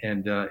and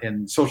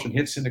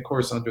Solzhenitsyn, of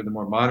course, under the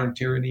more modern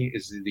tyranny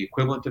is the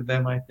equivalent of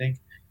them, I think.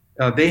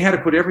 They had to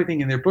put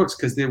everything in their books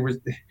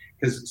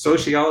because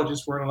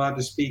sociologists weren't allowed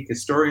to speak,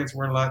 historians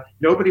weren't allowed,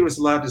 nobody was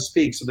allowed to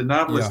speak. So the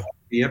novelists had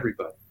to be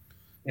everybody.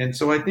 And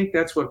so I think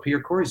that's what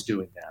Pierre Corey's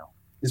doing now.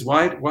 Is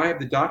why have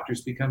the doctors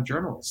become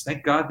journalists?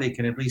 Thank God they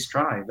can at least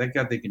try. Thank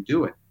God they can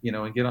do it,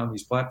 and get on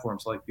these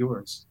platforms like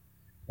yours,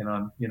 and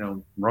on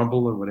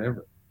Rumble or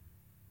whatever.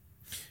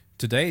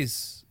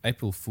 Today's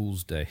April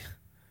Fool's Day.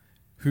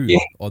 Who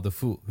are the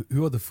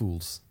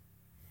fools?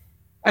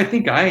 I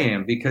think I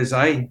am, because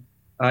I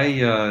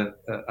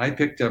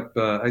picked up.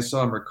 I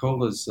saw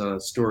Mercola's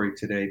story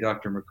today,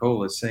 Dr.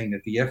 Mercola, saying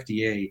that the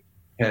FDA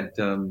had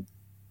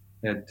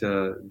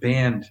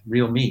banned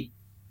real meat,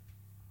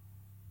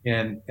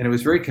 and it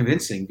was very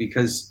convincing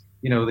because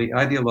the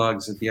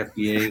ideologues at the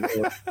FDA,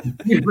 or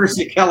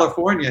University of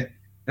California,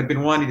 have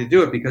been wanting to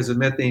do it because of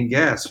methane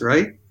gas,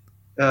 right?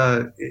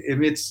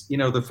 Emits,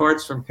 the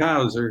farts from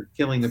cows are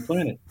killing the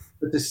planet.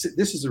 But this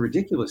is a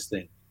ridiculous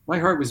thing. My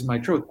heart was in my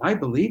throat. I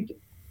believed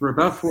it for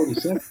about 40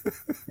 seconds.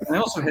 I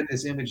also had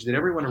this image that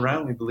everyone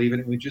around me believed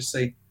it, and we just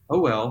say, oh,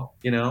 well,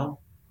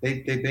 they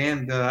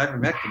banned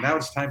ivermectin. Now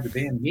it's time to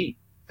ban meat.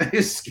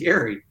 It's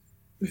scary.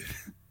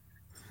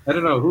 I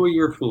don't know. Who are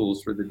your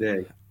fools for the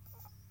day?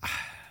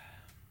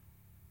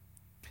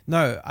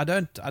 No, I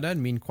don't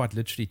mean quite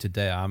literally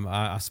today.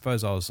 I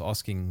suppose I was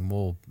asking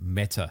more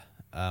meta,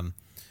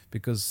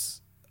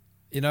 because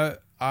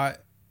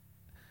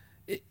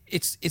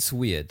it's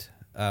weird,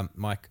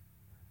 Mike.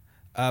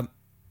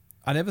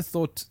 I never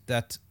thought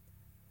that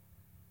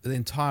the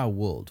entire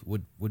world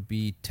would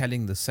be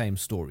telling the same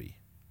story,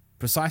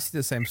 precisely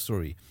the same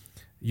story.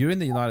 You're in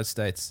the United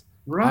States.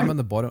 Right. I'm on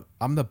the bottom.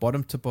 I'm the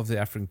bottom tip of the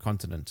African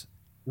continent.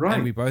 Right.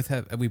 And we both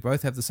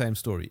have the same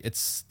story.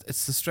 It's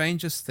the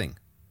strangest thing.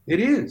 It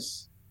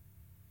is.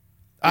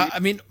 I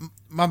mean,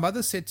 my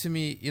mother said to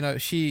me,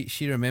 she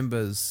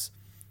remembers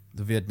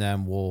the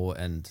Vietnam War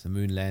and the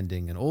moon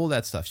landing and all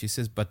that stuff. She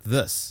says, but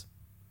this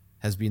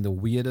has been the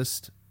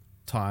weirdest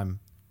time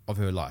of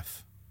her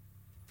life.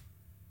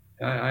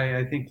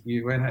 I think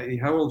you.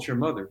 And how old's your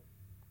mother?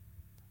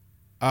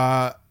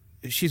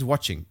 She's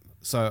watching.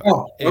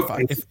 So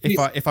okay. if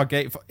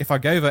I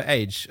gave her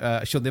age,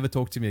 she'll never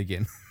talk to me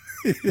again.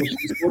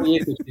 She's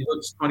 48, but she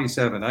looks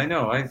 27. I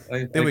know.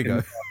 There we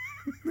go.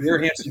 You're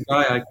a handsome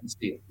guy. I can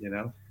see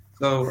it.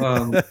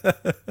 So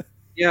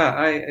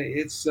yeah,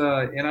 it's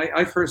and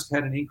I first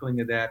had an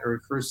inkling of that,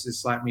 or first it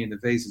slapped me in the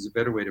face is a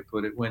better way to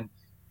put it, when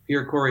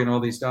Pierre Corey and all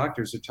these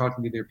doctors are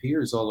talking to their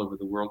peers all over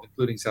the world,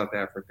 including South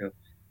Africa,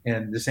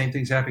 and the same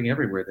thing's happening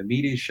everywhere. The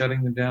media is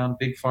shutting them down.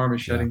 Big pharma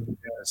is shutting them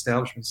down.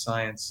 Establishment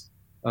science.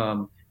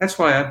 That's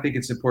why I think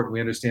it's important we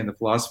understand the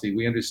philosophy.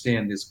 We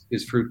understand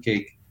this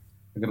fruitcake.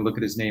 I'm going to look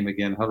at his name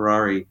again,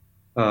 Harari.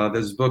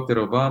 There's a book that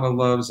Obama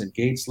loves and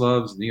Gates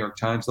loves, New York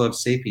Times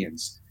loves,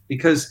 Sapiens,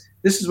 because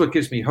this is what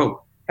gives me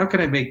hope. How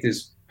can I make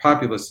this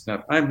populist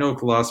enough? I'm no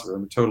philosopher.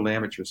 I'm a total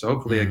amateur. So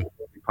hopefully I can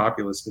be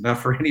populist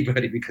enough for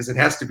anybody, because it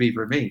has to be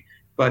for me.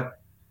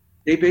 But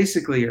they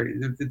basically are,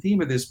 the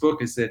theme of this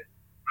book is that,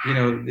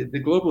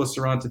 the globalists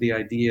are onto the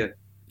idea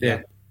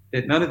that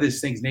none of these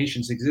things,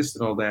 nations exist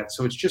and all that.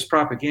 So it's just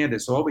propaganda.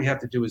 So all we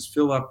have to do is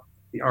fill up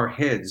our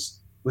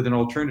heads with an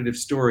alternative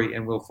story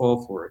and we'll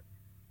fall for it.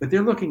 But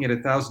they're looking at a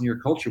 1,000-year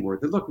culture war.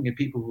 They're looking at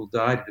people who will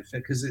die to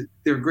defend, because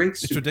they're great.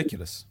 It's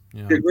ridiculous.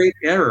 Yeah. Their great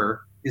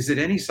error is that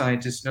any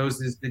scientist knows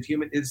that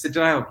it's the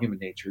denial of human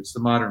nature. It's the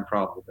modern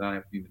problem, the denial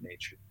of human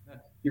nature.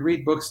 You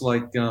read books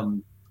like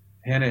Hannah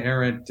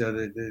Arendt,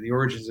 the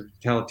Origins of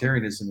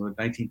Totalitarianism,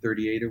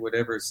 1938 or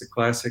whatever. It's a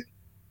classic,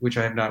 which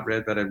I have not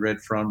read, but I've read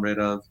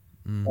of.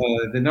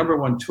 The number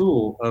one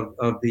tool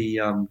of the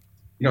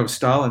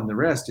Stalin and the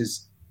rest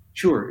is,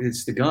 sure,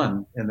 it's the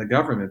gun and the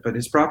government, but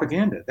it's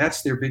propaganda.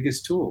 That's their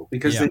biggest tool,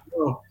 because they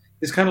know,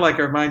 it's kind of like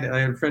our mind. I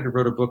have a friend who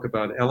wrote a book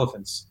about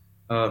elephants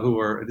who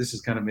are, this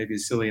is kind of maybe a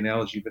silly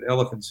analogy, but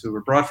elephants who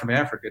were brought from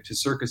Africa to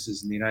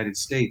circuses in the United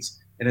States.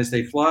 And as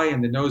they fly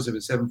in the nose of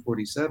a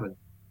 747,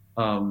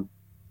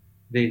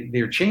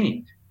 they're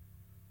chained.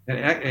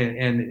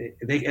 And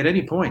they at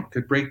any point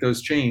could break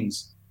those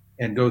chains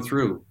and go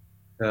through.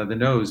 the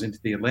nose into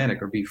the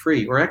Atlantic or be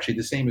free. Or actually,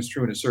 the same is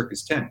true in a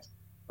circus tent.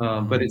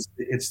 But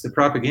it's the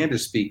propaganda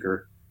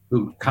speaker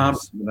who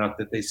calms them enough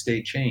that they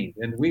stay chained.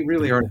 And we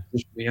really are.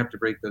 We have to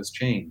break those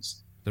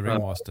chains. The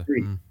ringmaster.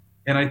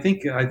 And I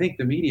think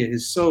the media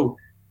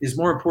is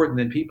more important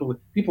than people.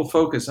 People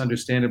focus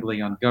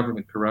understandably on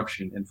government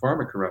corruption and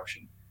pharma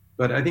corruption,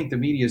 but I think the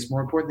media is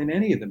more important than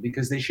any of them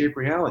because they shape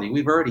reality.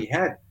 We've already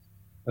had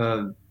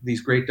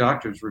these great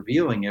doctors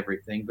revealing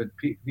everything, but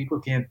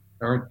people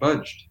aren't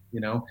budged.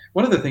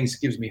 One of the things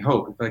that gives me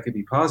hope, if I could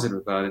be positive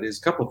about it, is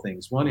a couple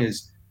things. One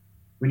is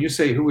when you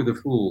say who are the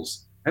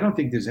fools, I don't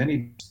think there's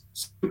any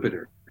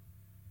stupider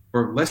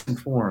or less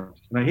informed,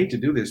 and I hate to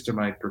do this to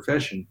my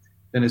profession,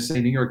 than to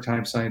say New York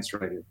Times science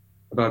writer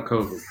about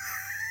COVID.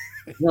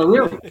 No,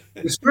 really,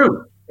 it's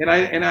true, and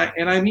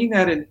I mean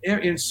that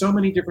in so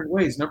many different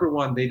ways. Number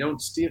one, they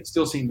don't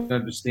still seem to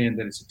understand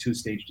that it's a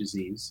two-stage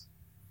disease.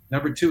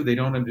 Number two, they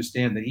don't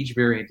understand that each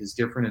variant is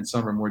different and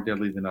some are more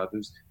deadly than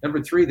others.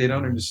 Number three, they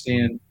don't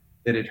understand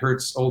that it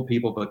hurts old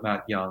people but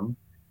not young.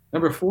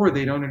 Number four,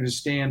 they don't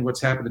understand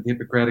what's happened to the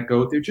Hippocratic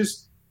Oath. They're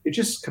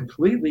just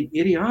completely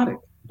idiotic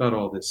about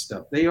all this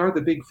stuff. They are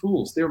the big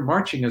fools. They're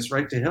marching us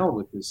right to hell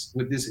with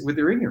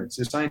their ignorance,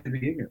 their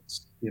scientific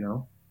ignorance.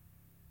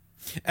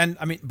 And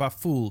I mean, by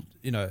fool,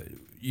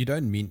 you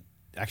don't mean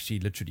actually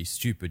literally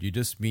stupid. You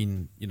just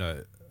mean,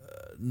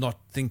 not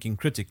thinking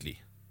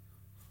critically.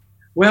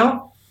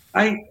 Well,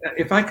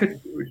 if I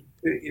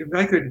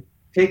could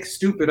take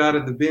stupid out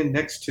of the bin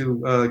next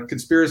to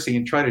conspiracy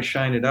and try to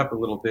shine it up a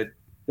little bit,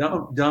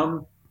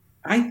 dumb.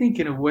 I think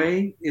in a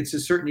way it's a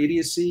certain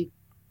idiocy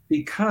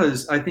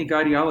because I think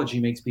ideology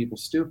makes people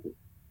stupid,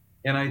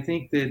 and I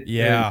think that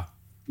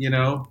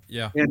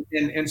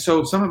and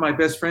so some of my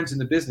best friends in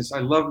the business, I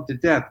love them to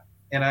death,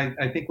 and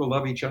I think we'll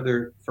love each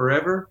other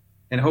forever,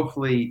 and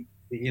hopefully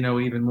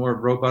even more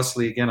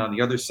robustly again on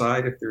the other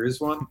side if there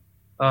is one.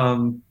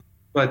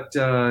 But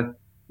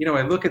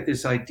I look at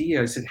this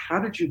idea. I said, how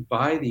did you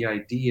buy the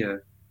idea?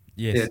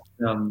 Yes.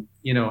 That,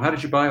 how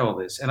did you buy all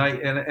this?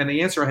 And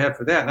the answer I have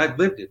for that, and I've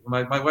lived it.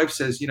 My wife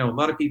says, a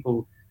lot of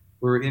people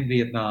were in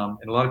Vietnam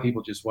and a lot of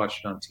people just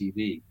watched it on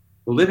TV.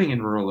 But living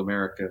in rural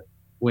America,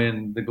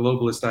 when the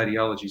globalist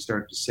ideology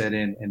started to set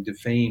in and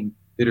defame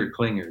bitter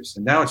clingers,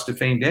 and now it's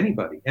defamed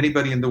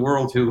anybody in the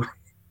world who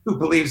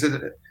believes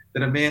that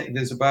a man,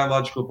 there's a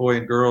biological boy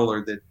and girl,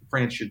 or that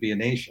France should be a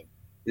nation,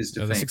 is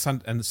defamed.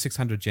 The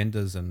 600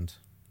 genders and.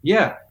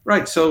 Yeah,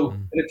 right. So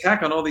an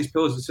attack on all these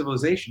pillars of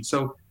civilization.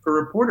 So for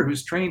a reporter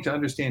who's trained to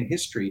understand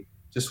history,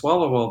 to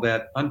swallow all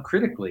that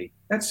uncritically,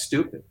 that's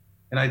stupid.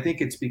 And I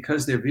think it's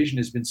because their vision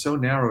has been so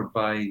narrowed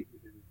by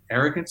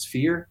arrogance,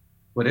 fear,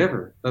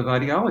 whatever, of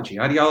ideology.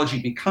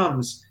 Ideology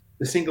becomes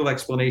the single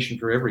explanation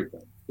for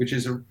everything, which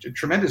is a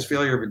tremendous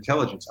failure of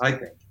intelligence, I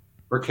think,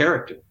 or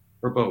character,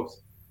 or both.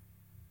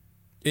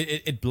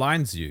 It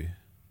blinds you.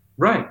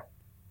 Right.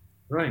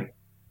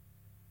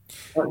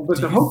 But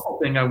the hopeful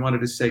thing I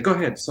wanted to say, go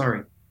ahead,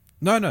 sorry.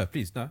 No,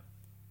 please, no.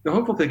 The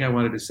hopeful thing I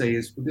wanted to say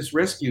is with this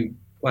rescue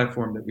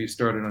platform that we've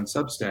started on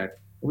Substack,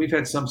 and we've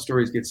had some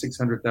stories get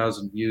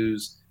 600,000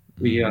 views.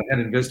 We had an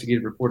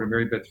investigative reporter,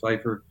 Mary Beth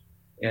Pfeiffer,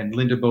 and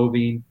Linda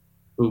Bonvie,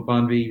 who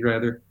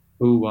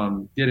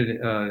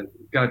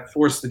got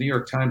forced the New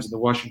York Times and the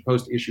Washington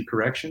Post to issue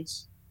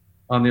corrections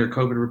on their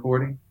COVID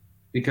reporting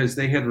because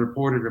they had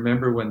reported,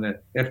 remember when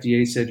the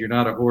FDA said, you're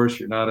not a horse,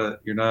 you're not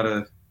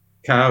a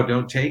cow,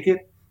 don't take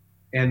it.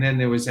 And then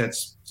there was that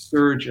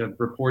surge of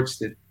reports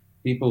that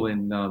people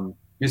in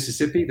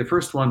Mississippi, the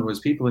first one was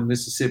people in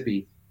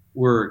Mississippi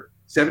were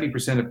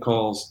 70% of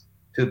calls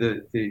to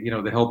the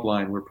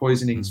helpline were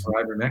poisonings for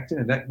ivermectin.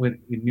 And that went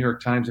in New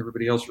York Times,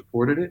 everybody else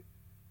reported it,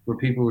 where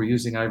people were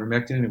using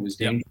ivermectin and it was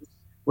dangerous. Yep.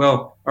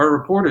 Well,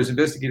 our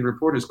investigative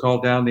reporters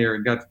called down there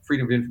and got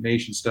freedom of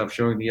information stuff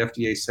showing the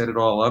FDA set it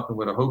all up and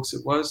what a hoax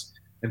it was.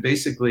 And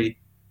basically,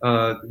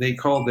 they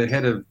called the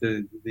head of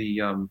the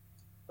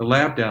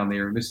lab down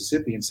there in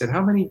Mississippi and said,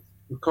 how many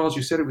calls?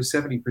 You said it was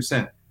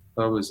 70%. It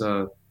was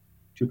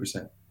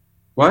 2%.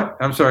 What?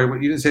 I'm sorry,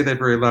 you didn't say that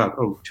very loud.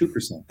 Oh,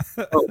 2%.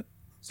 Oh,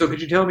 so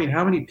could you tell me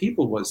how many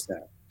people was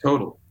that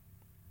total?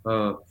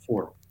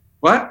 4.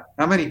 What?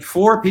 How many?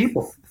 4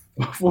 people.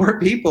 4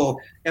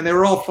 people, and they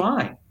were all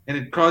fine. And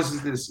it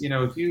causes this,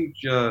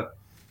 huge.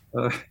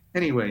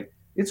 Anyway,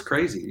 it's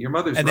crazy. Your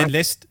mother's. And then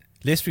lest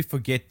we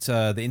forget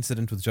the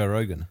incident with Joe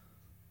Rogan.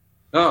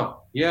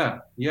 Oh yeah,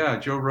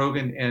 Joe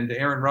Rogan and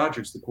Aaron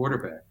Rodgers, the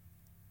quarterback,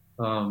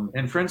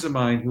 and friends of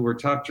mine who are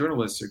top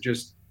journalists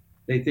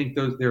they think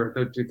they're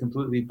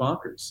completely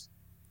bonkers.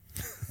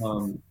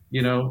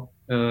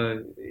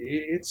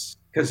 It's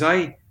because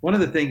one of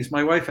the things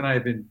my wife and I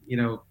have been,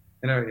 and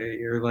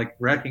are like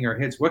racking our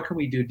heads. What can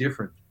we do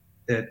different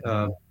that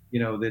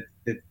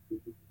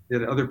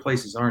that other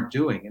places aren't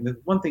doing? And the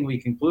one thing we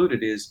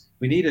concluded is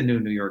we need a new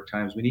New York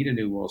Times, we need a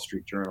new Wall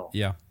Street Journal,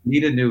 we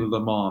need a new Le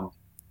Monde.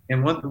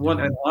 And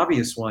an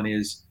obvious one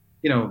is,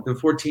 the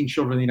 14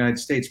 children in the United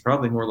States,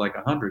 probably more like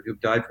 100 who've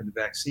died from the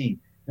vaccine.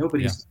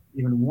 Nobody's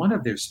even one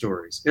of their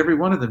stories. Every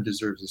one of them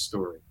deserves a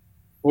story.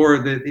 or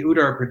the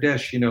Uttar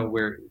Pradesh,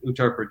 where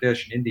Uttar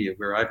Pradesh in India,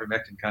 where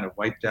ivermectin kind of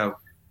wiped out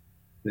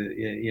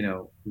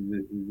the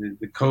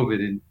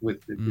COVID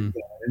Mm.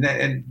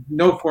 and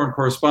no foreign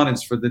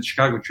correspondence for the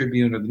Chicago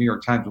Tribune or the New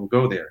York Times will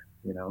go there.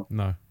 No.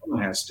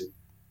 Someone has to.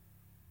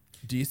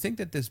 Do you think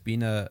that there's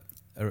been an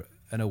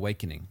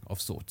awakening of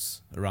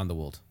sorts around the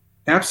world?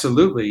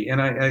 Absolutely.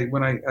 And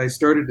when I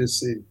started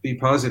to be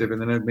positive,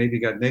 and then I maybe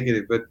got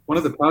negative, but one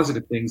of the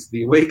positive things,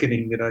 the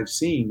awakening that I've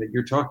seen that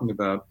you're talking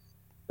about,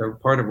 or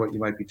part of what you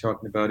might be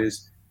talking about,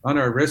 is on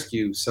our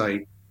rescue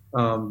site,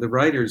 the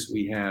writers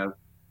we have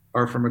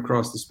are from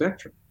across the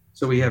spectrum.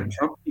 So we have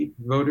Trump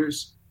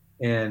voters,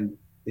 and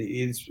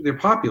they're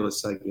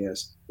populists, I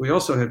guess. We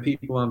also have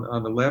people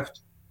on the left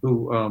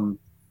who,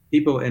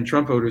 people and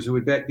Trump voters who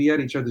would be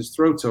at each other's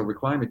throats over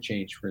climate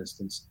change, for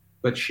instance,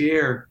 but um,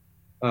 share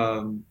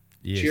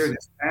Yes.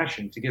 this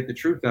passion to get the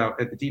truth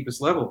out at the deepest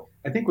level.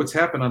 I think what's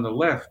happened on the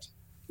left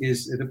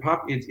is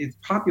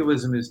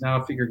populism is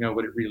now figuring out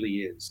what it really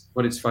is,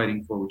 what it's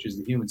fighting for, which is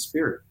the human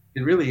spirit.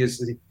 It really is.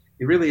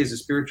 It really is a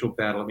spiritual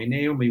battle. I mean,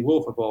 Naomi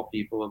Wolf, of all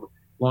people, a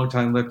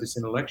longtime leftist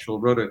intellectual,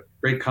 wrote a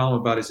great column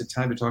about "Is it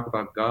time to talk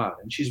about God?"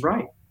 And she's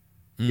right.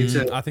 It's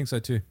a I think so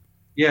too.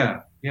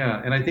 Yeah,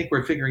 yeah, and I think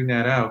we're figuring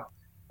that out.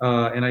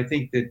 And I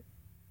think that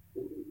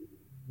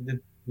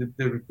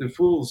the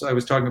fools I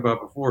was talking about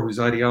before, whose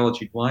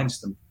ideology blinds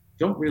them,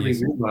 don't really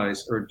Yes.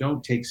 realize or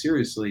don't take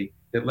seriously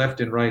that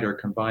left and right are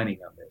combining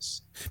on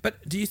this.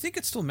 But do you think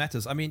it still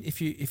matters? I mean,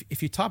 if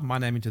you type my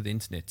name into the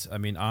internet, I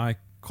mean, I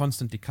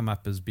constantly come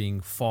up as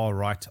being far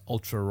right,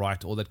 ultra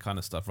right, all that kind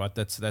of stuff, right?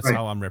 That's Right.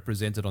 how I'm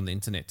represented on the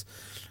internet.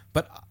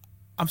 But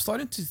I'm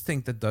starting to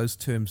think that those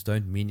terms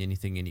don't mean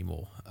anything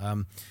anymore,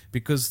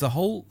 because the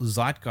whole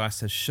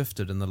zeitgeist has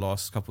shifted in the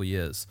last couple of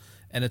years,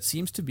 and it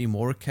seems to be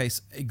more a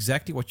case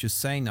exactly what you're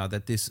saying now,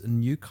 that there's a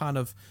new kind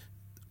of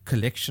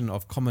collection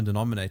of common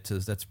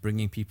denominators that's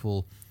bringing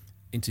people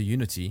into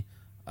unity,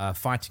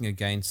 fighting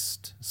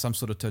against some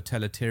sort of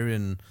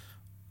totalitarian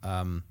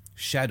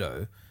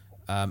shadow,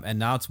 and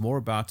now it's more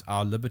about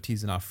our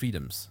liberties and our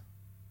freedoms.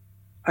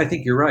 I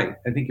think you're right.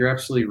 I think you're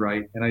absolutely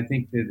right, and I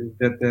think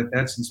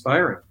that's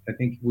inspiring. I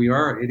think we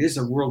are. It is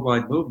a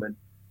worldwide movement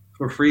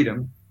for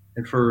freedom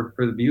and for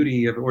the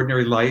beauty of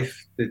ordinary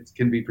life that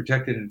can be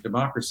protected in a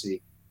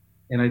democracy.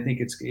 And I think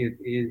it's.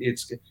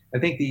 I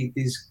think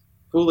these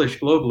foolish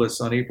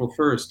globalists on April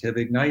 1st have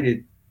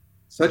ignited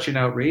such an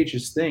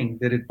outrageous thing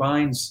that it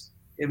binds.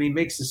 I mean,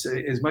 makes this,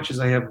 as much as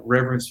I have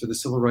reverence for the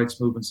civil rights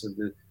movements of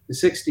the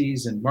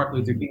 60s and Martin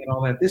Luther King and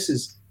all that, this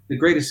is the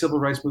greatest civil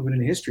rights movement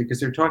in history because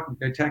they're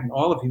attacking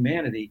all of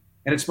humanity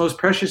and its most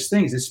precious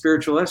things, its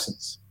spiritual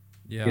essence.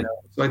 Yeah.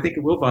 So I think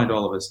it will bind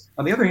all of us.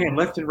 On the other hand,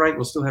 left and right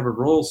will still have a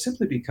role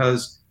simply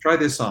because, try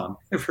this on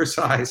for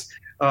size.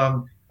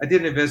 I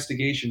did an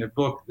investigation, a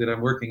book that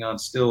I'm working on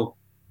still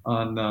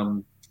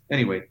on,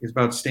 anyway, it's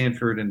about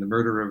Stanford and the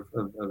murder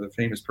of a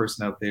famous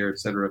person out there, et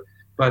cetera.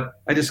 But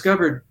I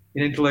discovered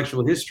in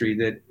intellectual history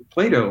that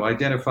Plato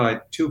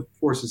identified two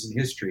forces in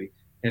history.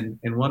 And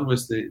one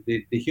was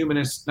the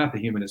humanists, not the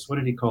humanists, what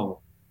did he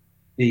call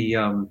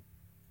them?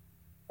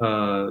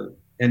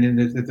 And in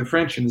the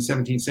French in the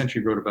 17th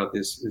century wrote about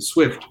this.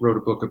 Swift wrote a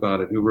book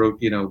about it, who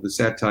wrote, the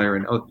satire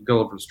in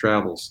Gulliver's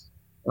Travels.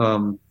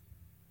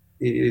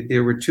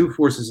 There were two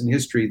forces in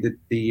history that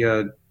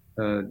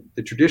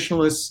the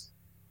traditionalists,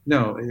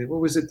 no,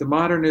 what was it? The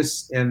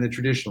modernists and the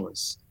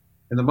traditionalists.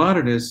 And the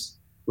modernists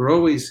were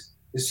always,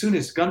 as soon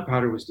as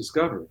gunpowder was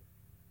discovered,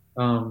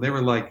 they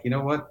were like, you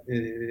know what?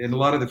 And a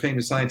lot of the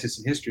famous scientists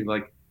in history,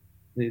 like,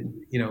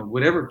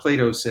 whatever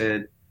Plato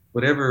said,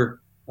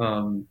 whatever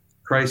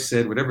Christ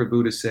said, whatever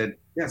Buddha said,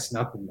 that's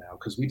nothing now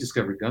because we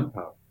discovered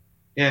gunpowder.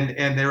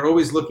 And they're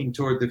always looking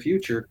toward the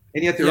future.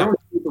 And yet there are always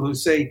people who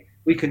say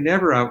we can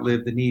never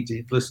outlive the need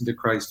to listen to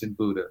Christ and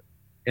Buddha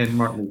and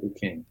Martin Luther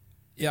King.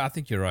 Yeah, I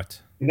think you're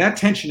right. And that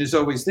tension is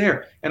always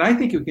there. And I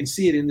think you can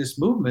see it in this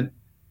movement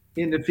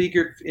in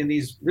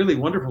these really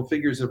wonderful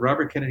figures of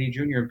Robert Kennedy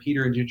Jr. and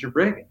Peter and Ginger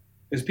Bregan.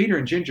 Because Peter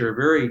and Ginger are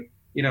very,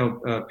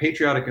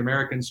 patriotic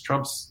Americans,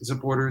 Trump's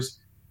supporters,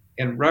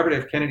 and Robert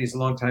F. Kennedy is a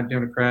longtime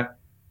Democrat.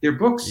 Their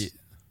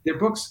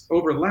books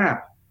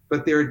overlap,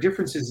 but there are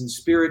differences in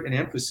spirit and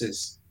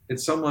emphasis that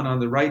someone on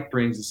the right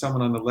brings and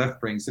someone on the left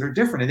brings that are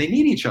different, and they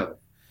need each other.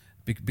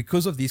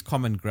 Because of these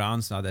common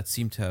grounds now that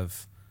seem to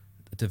have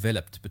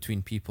developed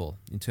between people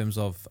in terms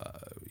of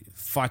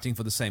fighting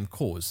for the same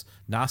cause,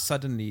 now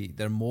suddenly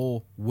they're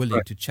more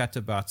willing to chat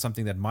about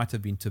something that might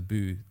have been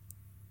taboo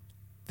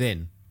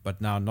then,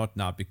 but now not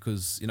now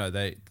because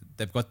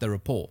they've got the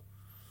rapport.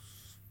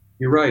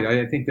 You're right.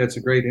 I think that's a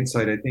great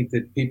insight. I think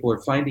that people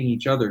are finding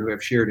each other who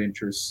have shared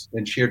interests,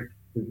 and shared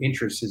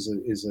interests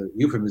is a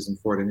euphemism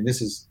for it. I mean,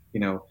 this is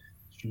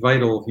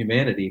vital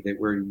humanity that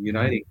we're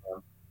uniting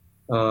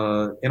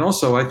on. And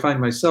also, I find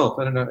myself,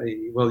 I don't know,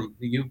 well,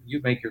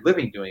 you make your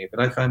living doing it, but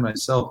I find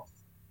myself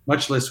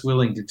much less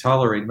willing to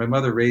tolerate. My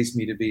mother raised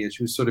me to be,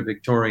 she was sort of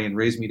Victorian,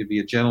 raised me to be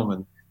a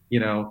gentleman.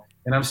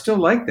 and I'm still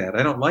like that.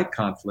 I don't like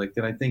conflict.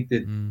 And I think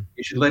that Mm.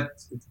 you should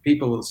let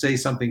people say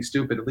something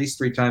stupid at least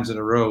 3 times in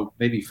a row,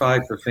 maybe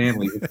 5 for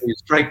family before you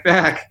strike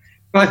back.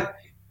 But,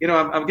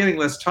 I'm getting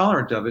less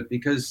tolerant of it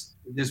because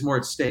there's more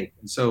at stake.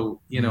 And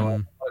so, I Mm.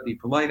 want to be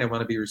polite. I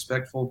want to be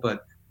respectful.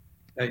 But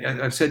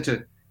I've said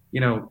to,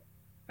 you know,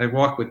 I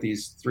walk with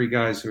these 3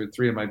 guys who are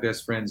 3 of my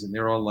best friends, and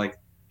they're all like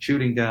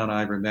shooting down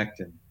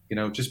ivermectin,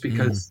 just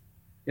because,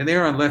 and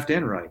they're on left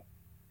and right,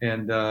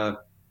 and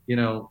you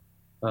know,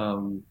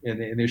 and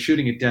they're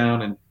shooting it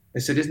down. And I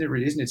said,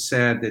 isn't it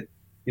sad that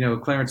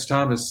Clarence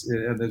Thomas,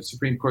 the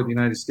Supreme Court of the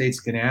United States,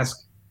 can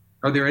ask,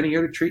 are there any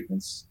other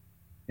treatments,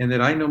 and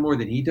that I know more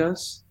than he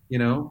does,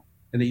 and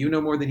that you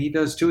know more than he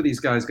does. 2 of these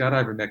guys got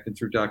ivermectin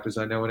through doctors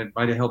I know, and it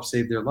might have helped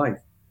save their life.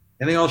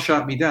 And they all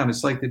shot me down.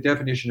 It's like the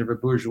definition of a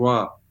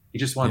bourgeois. He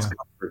just wants Yeah.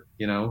 comfort.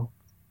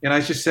 And I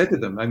just said to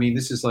them, I mean,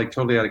 this is like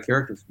totally out of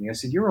character for me. I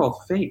said, you're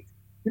all fake.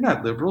 You're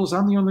not liberals.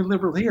 I'm the only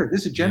liberal here.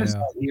 This is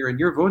genocide here, and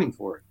you're voting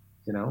for it.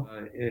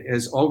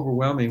 As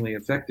overwhelmingly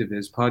effective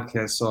as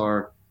podcasts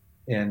are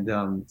and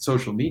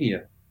social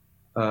media,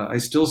 I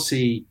still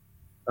see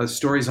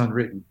stories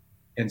unwritten.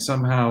 And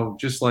somehow,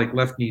 just like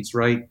left needs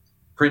right,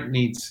 print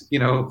needs,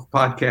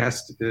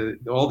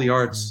 podcast, all the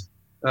arts.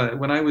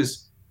 When I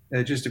was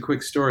just a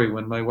quick story.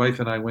 When my wife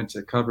and I went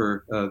to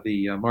cover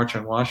the March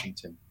on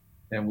Washington,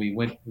 and we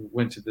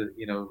went to the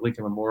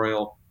Lincoln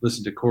Memorial,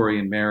 listened to Corey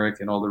and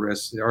Merrick and all the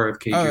rest,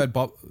 RFK. Oh, and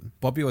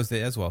Bobby was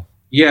there as well.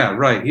 Yeah,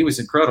 right. He was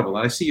incredible.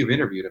 I see you've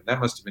interviewed him. That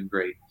must have been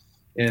great.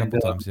 A couple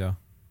times, yeah.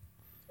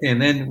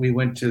 And then we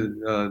went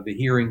to the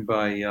hearing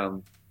by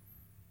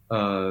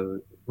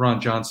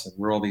Ron Johnson,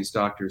 where all these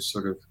doctors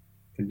sort of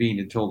convened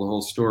and told the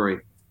whole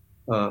story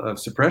of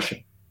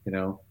suppression.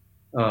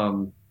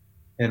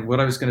 And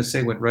what I was going to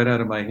say went right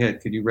out of my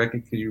head. Could you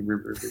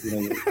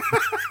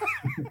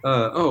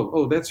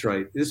that's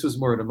right. This was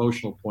more an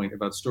emotional point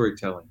about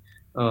storytelling.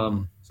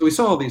 So we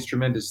saw all these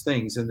tremendous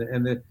things, and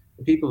the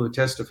people who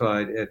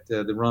testified at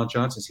the Ron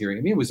Johnson's hearing.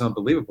 I mean, it was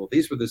unbelievable.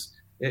 These were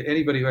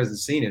anybody who hasn't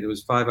seen it. It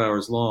was 5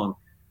 hours long.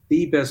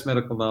 The best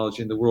medical knowledge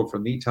in the world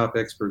from the top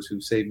experts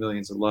who've saved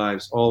millions of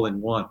lives, all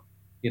in one.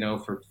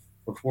 For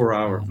 4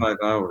 hours, 5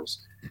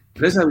 hours.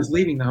 But as I was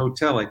leaving the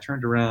hotel, I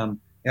turned around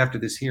after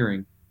this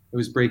hearing. It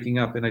was breaking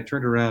up, and I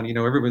turned around.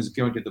 Everyone's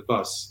going to the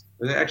bus.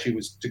 It actually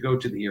was to go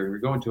to the hearing. We're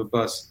going to a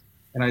bus,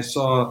 and I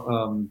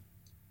saw,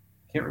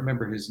 can't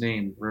remember his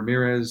name,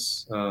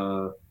 Ramirez,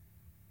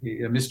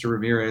 Mr.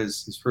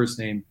 Ramirez, his first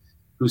name,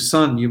 whose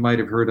son you might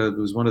have heard of,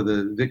 who was one of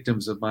the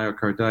victims of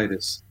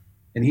myocarditis.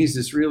 And he's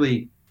this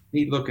really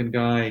neat-looking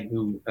guy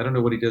who, I don't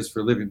know what he does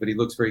for a living, but he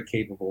looks very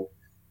capable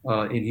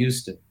in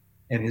Houston.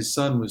 And his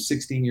son was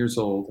 16 years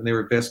old, and they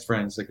were best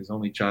friends, like his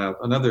only child.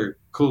 Another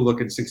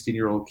cool-looking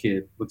 16-year-old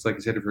kid, looks like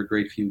he's headed for a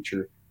great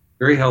future.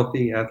 Very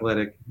healthy,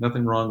 athletic,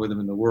 nothing wrong with him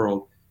in the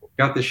world.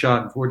 Got the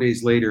shot, and 4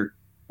 days later,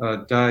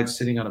 died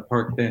sitting on a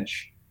park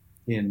bench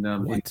in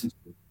Houston.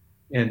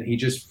 And he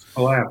just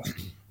collapsed.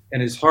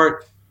 And his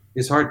heart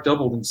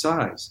doubled in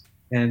size.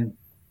 And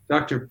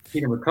Dr.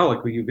 Peter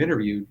McCulloch, who you've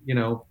interviewed,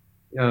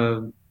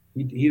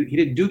 he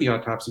didn't do the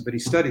autopsy, but he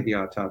studied the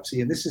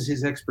autopsy, and this is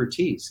his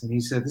expertise. And he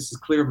said, this is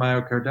clear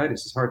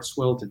myocarditis. His heart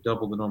swelled to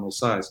double the normal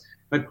size.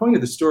 My point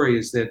of the story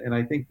is that, and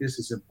I think this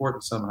is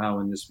important somehow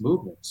in this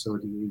movement, so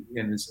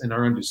in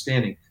our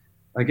understanding,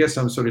 I guess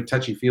I'm sort of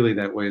touchy-feely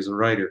that way as a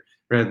writer,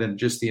 rather than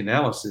just the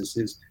analysis,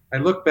 is I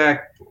look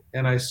back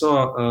and I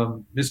saw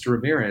Mr.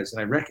 Ramirez,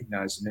 and I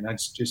recognized him, and I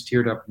just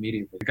teared up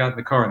immediately. I got in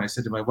the car, and I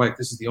said to my wife,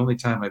 this is the only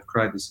time I've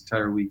cried this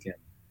entire weekend.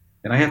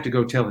 And I have to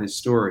go tell his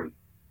story.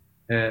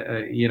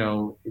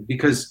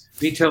 Because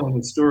me telling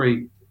the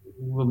story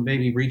will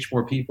maybe reach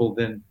more people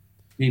than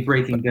me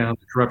breaking down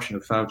the corruption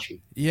of Fauci.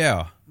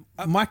 Yeah.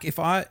 Mike,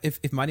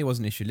 if money was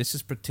an issue, let's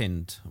just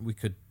pretend we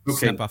could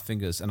snap our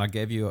fingers and I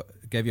gave you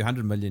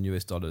 $100 million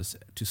US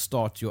to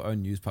start your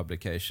own news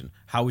publication.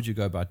 How would you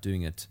go about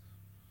doing it?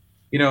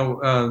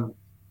 I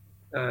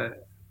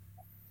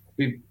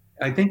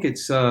think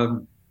it's,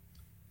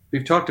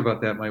 we've talked about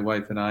that, my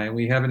wife and I, and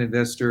we have an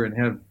investor and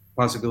have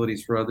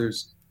possibilities for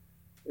others.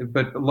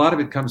 But a lot of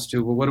it comes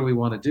to, well, what do we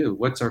want to do?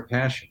 What's our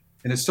passion?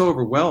 And it's so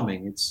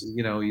overwhelming. It's,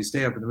 you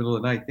stay up in the middle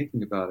of the night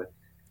thinking about it.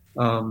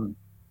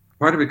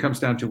 Part of it comes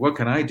down to what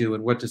can I do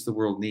and what does the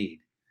world need?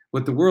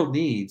 What the world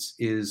needs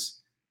is,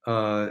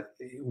 what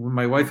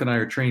my wife and I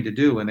are trained to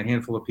do, and a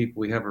handful of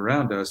people we have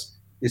around us,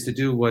 is to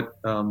do what,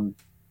 the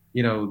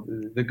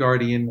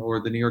Guardian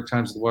or the New York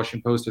Times, or the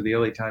Washington Post, or the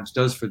LA Times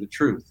does for the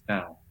truth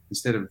now,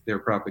 instead of their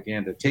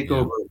propaganda. Take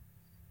over.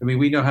 I mean,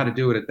 we know how to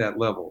do it at that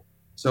level.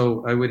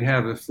 So I would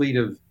have a fleet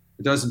of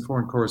a dozen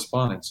foreign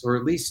correspondents, or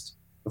at least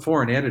a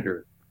foreign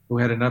editor who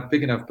had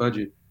big enough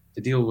budget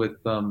to deal with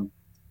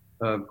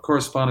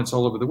correspondents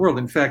all over the world.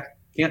 In fact,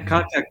 can't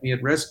contact me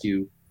at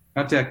Rescue.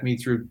 Contact me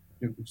through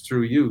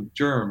you,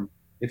 Germ,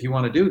 if you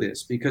want to do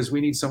this, because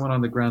we need someone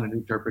on the ground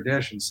in Uttar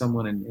Pradesh, and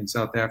someone in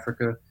South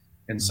Africa,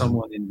 and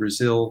someone in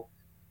Brazil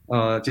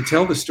to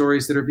tell the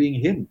stories that are being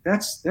hidden.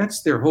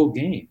 That's their whole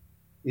game,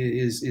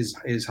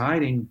 is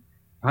hiding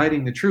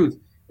the truth.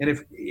 And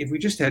if we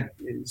just had,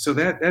 so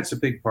that's a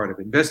big part of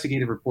it.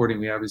 Investigative reporting,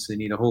 we obviously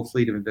need a whole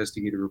fleet of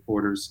investigative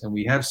reporters, and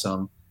we have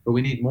some, but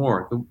we need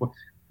more.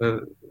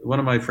 One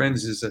of my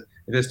friends is an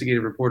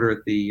investigative reporter at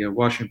the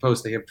Washington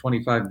Post. They have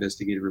 25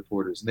 investigative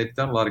reporters, and they've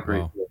done a lot of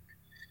great work.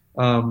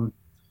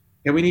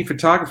 And we need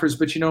photographers,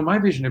 but my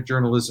vision of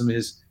journalism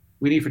is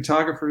we need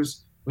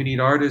photographers, we need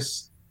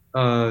artists.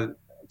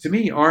 To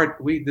me, art,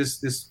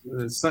 this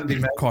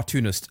Sunday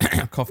cartoonist,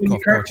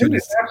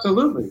 cartoonist,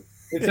 absolutely.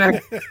 In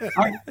fact,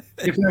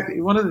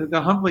 one of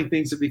the humbling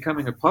things of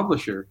becoming a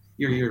publisher,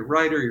 you're a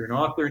writer, you're an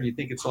author, and you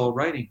think it's all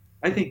writing.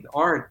 I think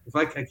art, if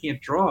I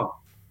can't draw,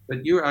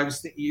 but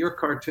your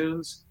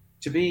cartoons,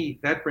 to me,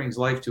 that brings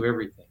life to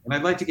everything. And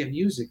I'd like to get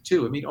music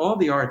too. I mean, all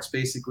the arts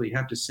basically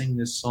have to sing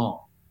this song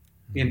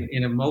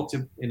in a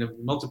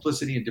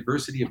multiplicity and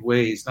diversity of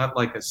ways, not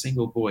like a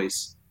single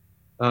voice.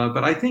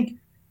 But I think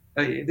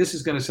this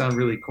is going to sound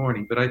really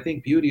corny, but I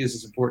think beauty is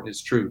as important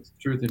as truth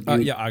and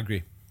beauty. Yeah, I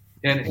agree.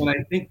 And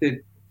I think that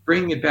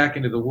bringing it back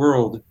into the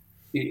world,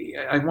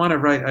 I want to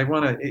write.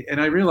 And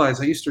I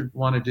realized I used to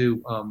want to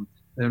do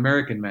an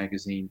American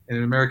magazine,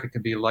 and America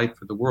can be a light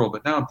for the world.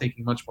 But now I'm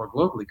thinking much more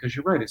globally, because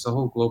you're right, it's a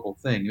whole global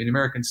thing. I mean,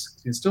 Americans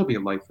can still be a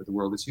light for the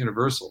world. It's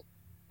universal.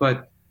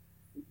 But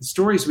the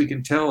stories we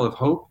can tell of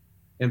hope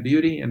and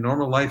beauty and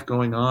normal life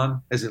going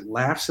on as it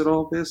laughs at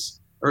all this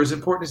are as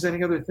important as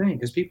any other thing,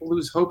 because people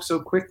lose hope so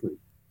quickly.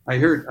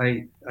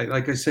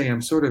 Like I say,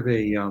 I'm sort of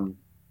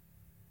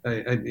I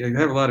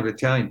have a lot of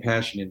Italian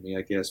passion in me,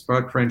 I guess.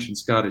 But French and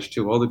Scottish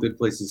too. All the good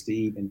places to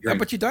eat and drink. Yeah,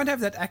 but you don't have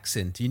that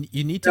accent.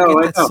 You need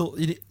to get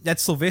that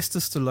Sylvester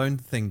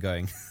Stallone thing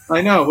going.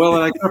 I know. Well,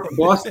 and I come from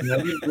Boston. I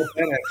didn't let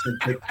that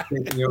accent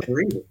take me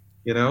over either.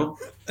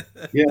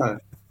 Yeah.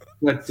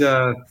 But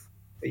I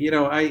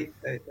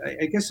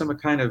guess I'm a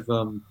kind of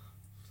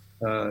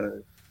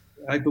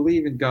I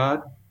believe in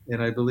God,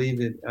 and I believe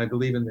in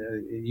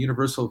the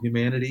universal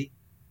humanity,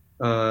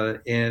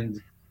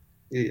 and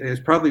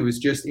it probably was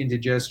just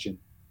indigestion.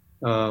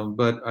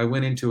 But I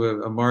went into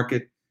a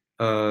market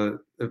a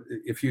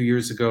few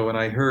years ago, and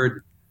I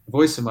heard a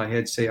voice in my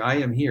head say, "I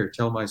am here,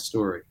 tell my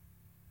story."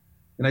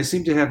 And I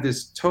seem to have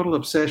this total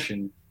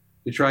obsession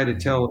to try to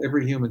tell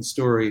every human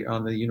story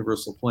on the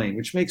universal plane,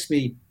 which makes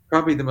me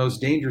probably the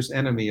most dangerous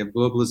enemy of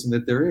globalism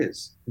that there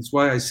is. It's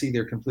why I see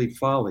their complete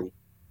folly,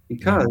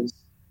 because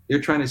they're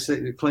trying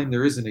to claim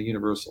there isn't a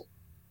universal.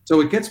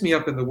 So it gets me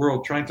up in the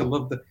world trying to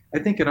love I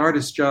think an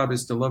artist's job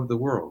is to love the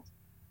world.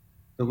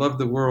 To love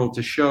the world,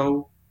 to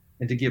show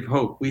and to give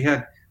hope. We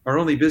had our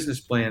only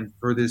business plan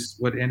for this,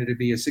 what ended to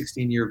be a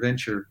 16-year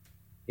venture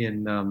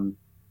in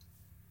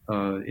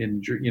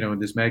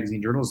this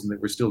magazine journalism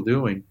that we're still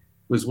doing,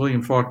 was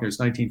William Faulkner's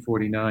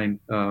 1949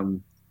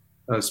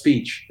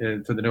 speech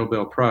for the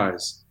Nobel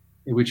Prize,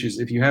 which is,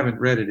 if you haven't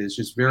read it, is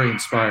just very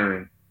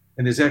inspiring.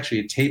 And there's actually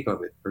a tape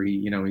of it where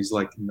he's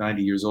like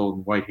 90 years old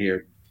and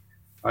white-haired.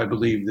 I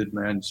believe that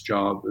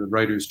the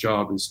writer's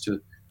job is to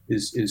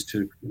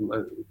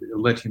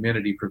let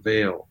humanity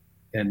prevail,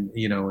 and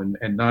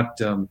not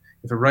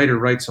if a writer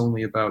writes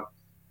only about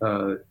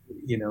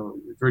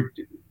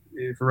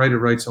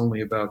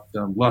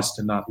lust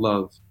and not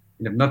love,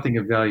 if nothing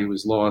of value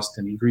is lost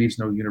and he grieves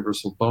no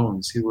universal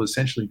bones, he will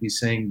essentially be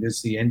saying this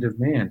is the end of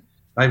man.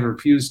 I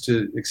refuse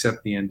to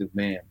accept the end of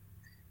man.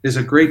 There's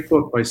a great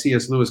book by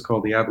C.S. Lewis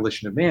called The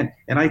Abolition of Man.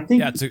 And I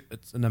think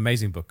it's an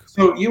amazing book.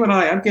 So you and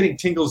I'm getting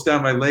tingles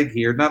down my leg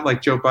here, not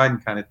like Joe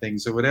Biden kind of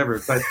things or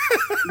whatever, but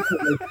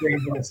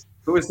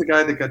who was the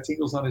guy that got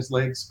tingles on his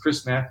legs?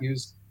 Chris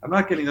Matthews. I'm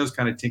not getting those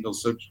kind of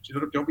tingles, so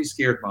don't be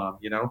scared, Mom,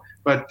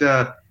 But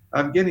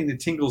I'm getting the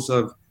tingles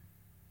of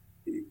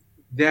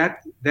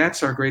that.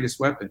 That's our greatest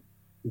weapon.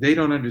 They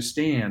don't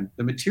understand.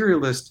 The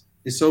materialist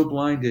is so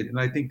blinded, and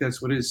I think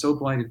that's what it is, so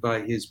blinded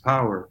by his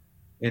power.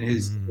 And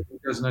he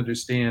doesn't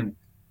understand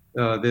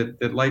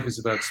that life is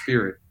about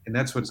spirit, and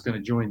that's what's going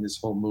to join this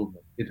whole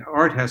movement.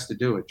 Art has to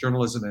do it.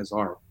 Journalism as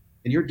art,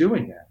 and you're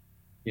doing that.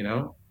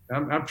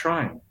 I'm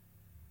trying.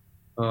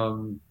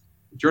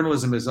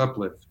 Journalism is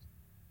uplift,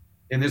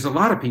 and there's a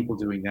lot of people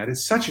doing that.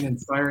 It's such an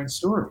inspiring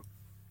story.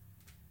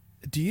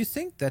 Do you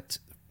think that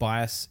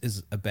bias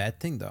is a bad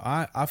thing, though?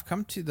 I've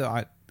come to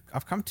the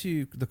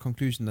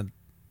conclusion that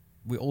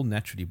we're all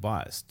naturally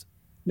biased.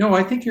 No,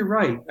 I think you're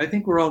right. I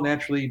think we're all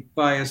naturally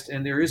biased,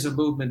 and there is a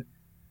movement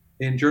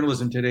in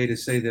journalism today to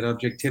say that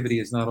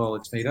objectivity is not all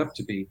it's made up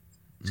to be.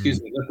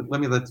 Excuse me.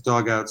 Let me let the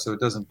dog out so it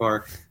doesn't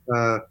bark.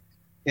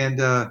 And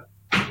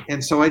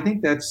so I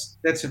think that's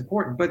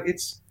important, but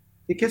it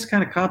gets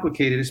kind of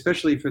complicated,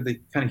 especially for the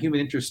kind of human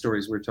interest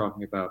stories we're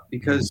talking about,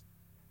 because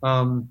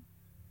the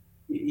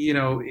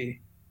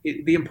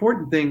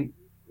important thing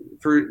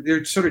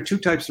there's sort of two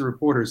types of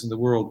reporters in the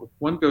world.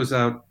 One goes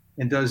out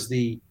and does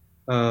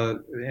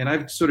and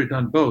I've sort of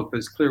done both, but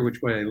it's clear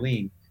which way I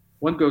lean.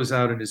 One goes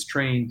out and is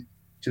trained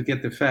to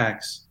get the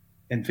facts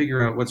and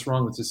figure out what's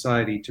wrong with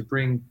society, to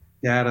bring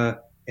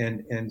data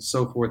and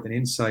so forth and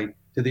insight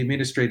to the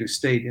administrative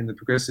state in the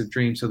progressive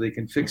dream so they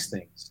can fix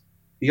things.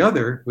 The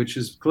other, which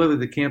is clearly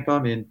the camp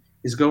I'm in,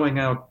 is going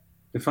out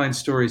to find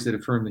stories that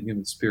affirm the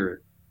human spirit.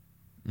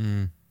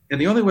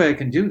 And the only way I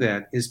can do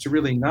that is to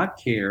really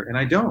not care, and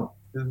I don't.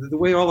 The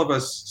way all of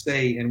us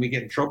say, and we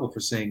get in trouble for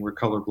saying we're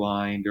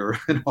colorblind or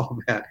and all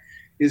that,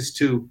 is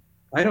to,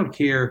 I don't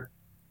care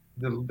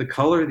the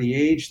color, the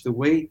age, the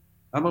weight.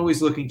 I'm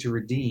always looking to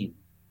redeem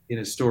in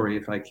a story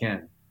if I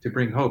can, to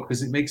bring hope,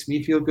 because it makes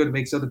me feel good, it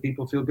makes other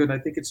people feel good, and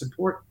I think it's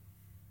important.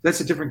 That's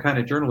a different kind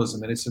of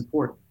journalism, and it's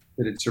important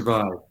that it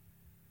survive.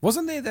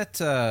 Wasn't there that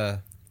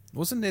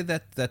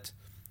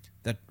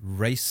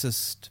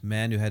racist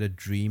man who had a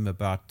dream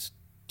about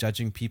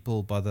judging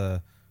people by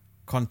the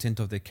content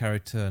of their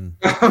character? And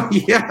Oh,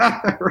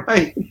 yeah,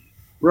 right,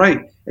 right.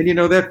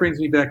 And that brings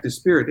me back to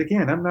Spirit.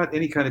 Again, I'm not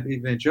any kind of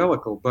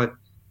evangelical, but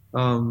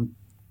the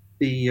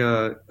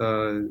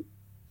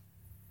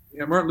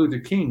Martin Luther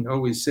King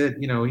always said,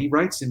 he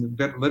writes in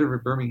the letter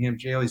of Birmingham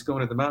jail, he's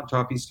going to the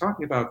mountaintop, he's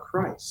talking about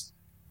Christ.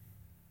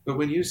 But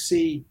when you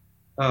see,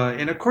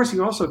 and of course he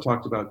also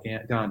talked about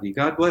Gandhi,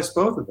 God bless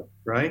both of them,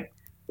 right?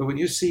 But when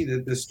you see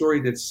the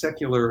story that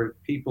secular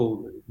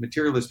people,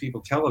 materialist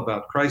people tell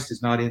about, Christ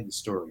is not in the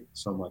story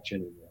so much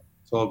anymore.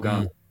 It's all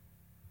gone.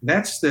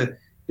 That's the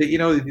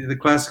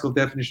classical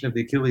definition of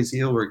the Achilles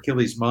heel, where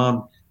Achilles'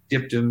 mom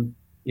dipped him,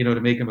 to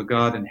make him a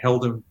god, and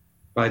held him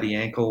by the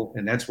ankle,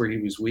 and that's where he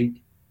was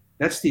weak.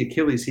 That's the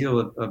Achilles heel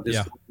of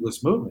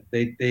this movement.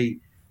 They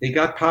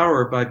got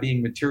power by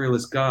being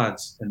materialist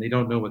gods, and they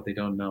don't know what they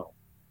don't know.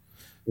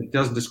 It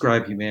doesn't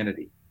describe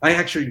humanity. I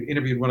actually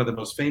interviewed one of the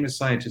most famous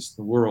scientists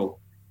in the world,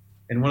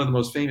 and one of the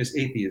most famous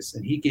atheists,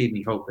 and he gave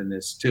me hope in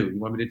this too. You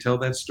want me to tell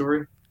that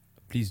story?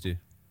 Please do.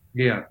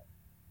 Yeah.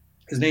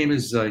 His name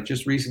is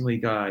just recently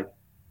died,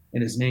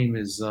 and his name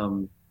is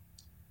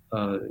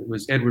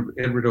was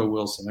Edward O.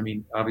 Wilson. I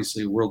mean,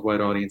 obviously, a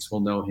worldwide audience will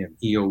know him.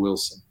 E.O.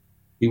 Wilson.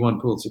 He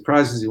won Pulitzer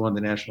Prizes. He won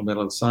the National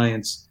Medal of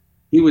Science.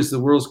 He was the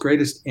world's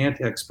greatest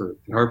ant expert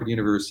at Harvard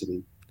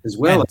University, as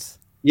well as,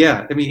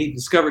 yeah. I mean, he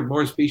discovered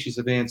more species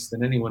of ants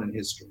than anyone in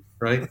history,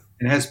 right?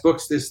 And has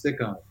books this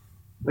thick on it.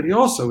 But he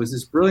also was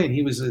this brilliant.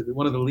 He was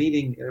one of the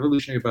leading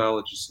evolutionary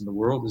biologists in the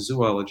world, a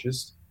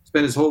zoologist.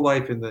 Spent his whole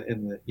life in the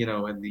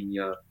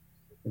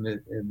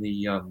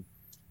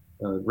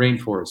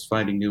rainforest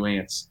finding new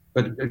ants.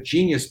 But a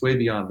genius way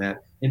beyond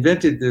that.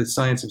 Invented the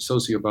science of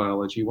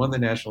sociobiology. Won the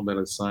National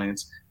Medal of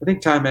Science. I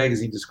think Time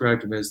Magazine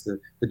described him as the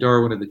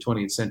Darwin of the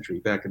 20th century,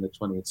 back in the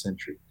 20th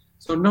century.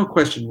 So no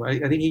question. I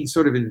think he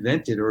sort of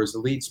invented, or is the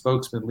lead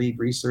spokesman, lead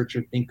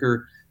researcher,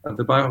 thinker of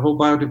the whole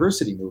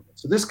biodiversity movement.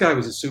 So this guy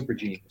was a super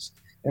genius.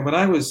 And when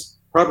I was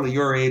probably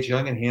your age,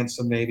 young and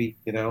handsome, maybe,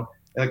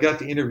 I got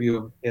to interview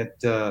him at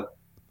the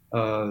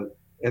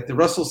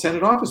Russell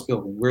Senate Office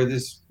Building, where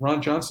this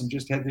Ron Johnson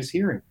just had this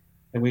hearing,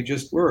 and we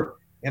just were.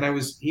 And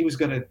he was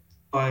going to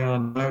fly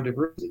on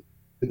biodiversity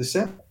to the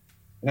Senate.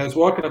 And I was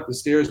walking up the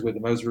stairs with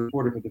him. I was a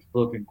reporter for the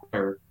Philip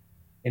Inquirer,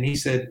 and he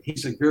said,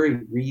 he's a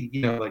very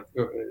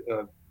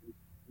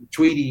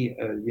tweedy,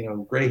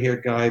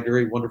 gray-haired guy,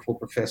 very wonderful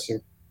professor,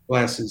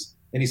 glasses.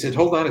 And he said,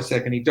 hold on a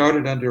second. He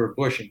darted under a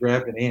bush and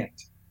grabbed an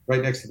ant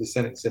right next to the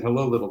Senate and said,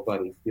 hello, little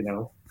buddy,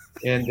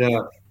 And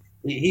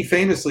he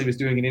famously was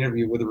doing an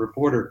interview with a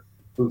reporter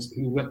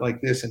who went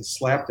like this and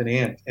slapped an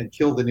ant and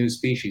killed the new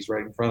species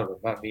right in front of him,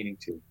 not meaning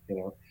to,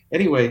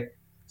 Anyway,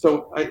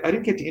 so I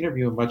didn't get to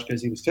interview him much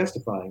because he was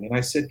testifying. And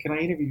I said, can I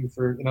interview you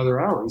for another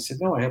hour? He said,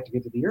 no, I have to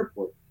get to the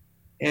airport.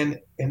 And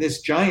this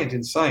giant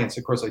in science,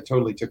 of course, I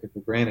totally took it for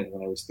granted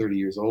when I was 30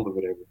 years old or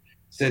whatever,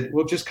 said,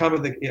 well, just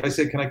come I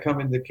said, can I come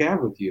in the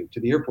cab with you to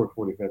the airport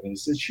 45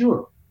 minutes? He said,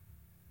 sure.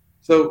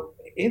 So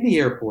in the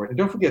airport, and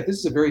don't forget, this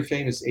is a very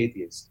famous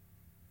atheist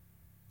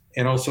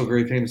and also a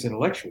very famous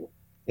intellectual.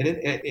 And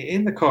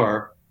in the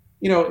car,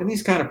 in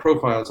these kind of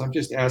profiles, I'm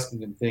just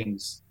asking them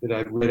things that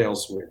I've read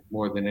elsewhere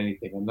more than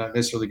anything. I'm not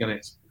necessarily going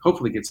to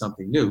hopefully get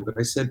something new. But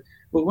I said,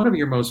 well, one of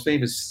your most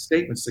famous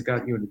statements that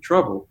got you into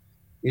trouble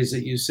is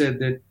that you said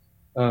that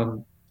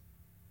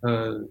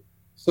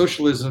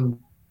socialism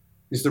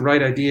is the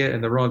right idea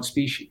and the wrong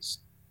species.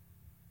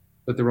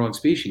 But the wrong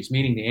species,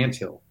 meaning the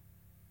anthill,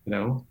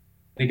 And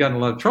he got in a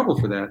lot of trouble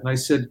for that. And I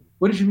said,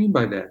 what did you mean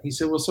by that? He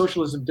said, well,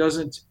 socialism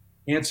doesn't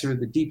answer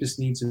the deepest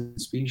needs of the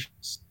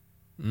species.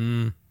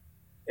 Mm.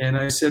 And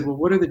I said, well,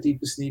 what are the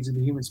deepest needs of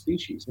the human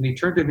species? And he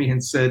turned to me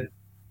and said,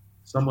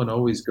 someone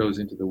always goes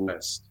into the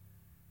West,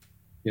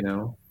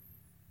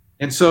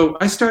 And so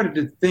I started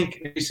to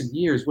think in recent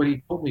years, what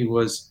he told me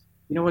was,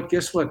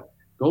 guess what?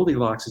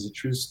 Goldilocks is a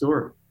true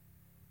story.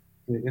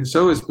 And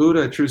so is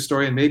Buddha a true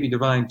story, and maybe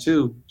divine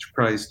too,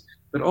 Christ.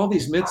 But all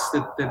these myths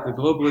that the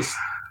globalists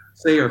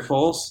say are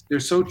false, they're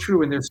so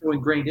true and they're so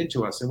ingrained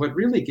into us. And what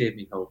really gave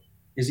me hope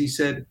is he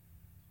said,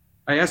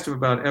 I asked him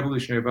about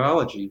evolutionary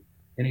biology,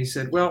 and he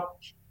said,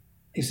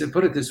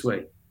 put it this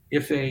way: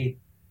 if a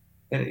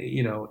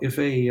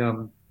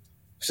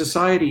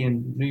society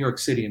in New York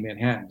City, in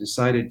Manhattan,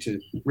 decided to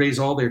raise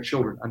all their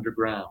children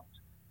underground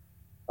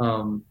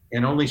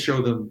and only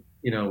show them,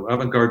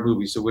 avant-garde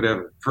movies or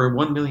whatever for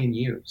 1 million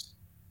years,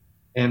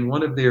 and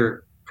one of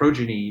their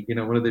progeny,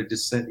 one of their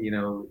descent,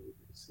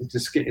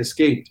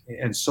 escaped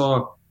and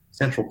saw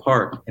Central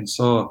Park and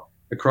saw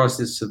across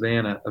this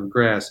savanna of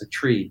grass a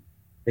tree,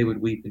 they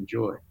would weep in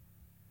joy.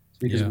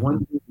 because Yeah.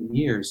 1 million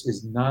years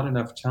is not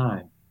enough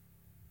time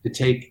to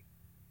take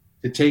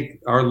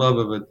our love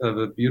of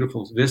a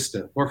beautiful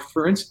vista, or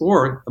for instance,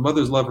 or a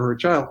mother's love for her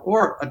child,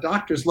 or a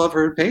doctor's love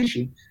for her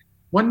patient.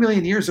 1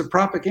 million years of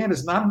propaganda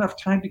is not enough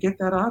time to get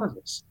that out of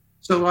us.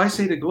 So I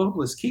say to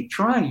globalists, keep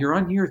trying. You're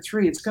on year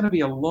 3. It's going to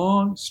be a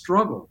long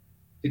struggle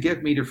to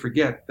get me to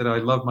forget that I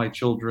love my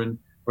children,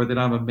 or that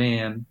I'm a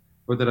man,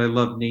 or that I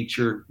love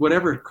nature,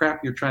 whatever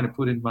crap you're trying to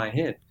put in my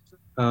head.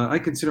 I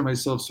consider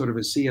myself sort of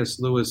a C.S.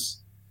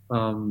 Lewis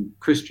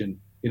Christian,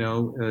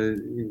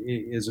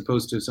 as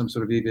opposed to some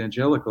sort of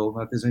evangelical. Not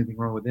that there's anything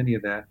wrong with any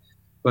of that,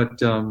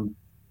 but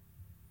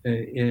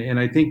and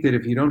I think that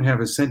if you don't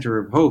have a center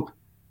of hope,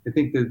 I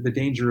think that the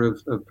danger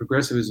of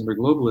progressivism or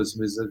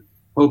globalism is that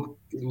hope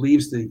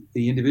leaves the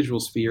individual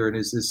sphere and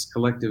is this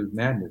collective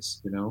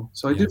madness.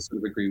 So I do sort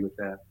of agree with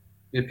that.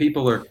 If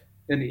people are,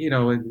 and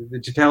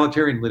the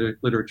totalitarian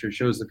literature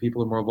shows that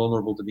people are more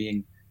vulnerable to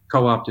being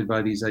co-opted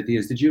by these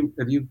ideas.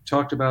 Have you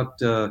talked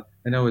about?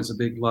 I know it's a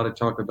lot of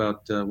talk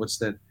about what's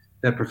that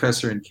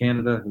professor in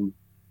Canada who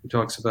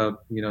talks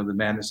about the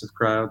madness of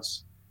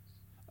crowds.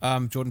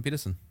 Jordan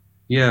Peterson.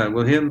 Yeah,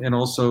 well, him, and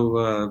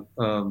also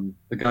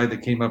the guy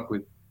that came up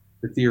with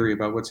the theory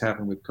about what's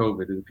happened with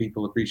COVID. The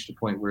people have reached a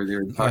point where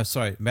they're. Oh,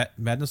 sorry,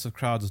 Madness of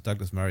Crowds is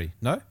Douglas Murray.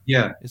 No.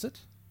 Yeah. Is it?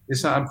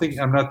 It's not.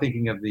 I'm not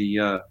thinking of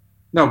the.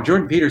 No,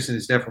 Jordan Peterson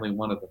is definitely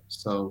one of them.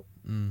 So.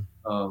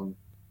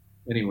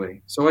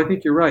 Anyway, so I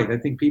think you're right. I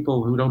think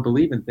people who don't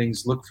believe in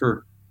things look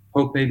for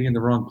hope maybe in the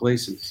wrong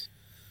places.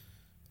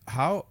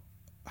 How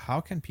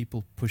can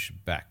people push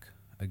back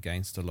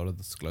against a lot of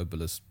this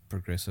globalist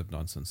progressive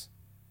nonsense?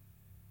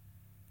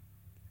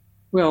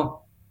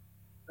 Well,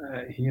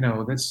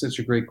 that's such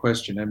a great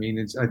question. I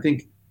mean, I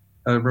think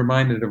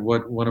reminded of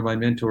what one of my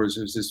mentors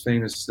was, this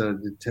famous,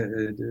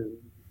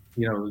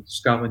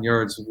 Scotland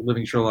Yard's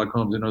Living Sherlock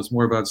Holmes, who knows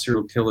more about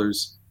serial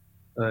killers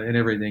and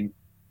everything.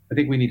 I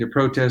think we need to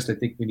protest. I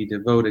think we need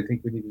to vote. I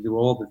think we need to do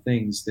all the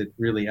things that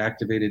really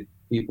activated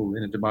people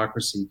in a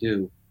democracy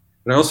do.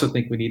 But I also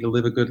think we need to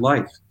live a good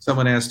life.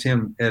 Someone asked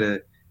him at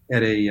a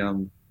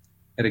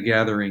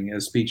gathering, a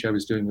speech I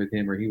was doing with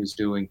him, or he was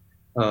doing,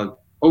 "Oh,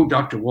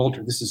 Dr.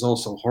 Walter, this is all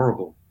so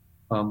horrible.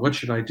 What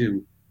should I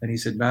do?" And he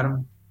said,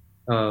 "Madam,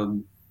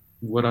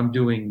 what I'm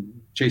doing,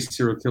 chasing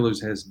serial killers,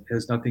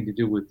 has nothing to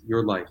do with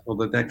your life.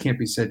 Although that can't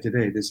be said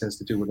today. This has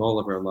to do with all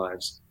of our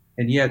lives."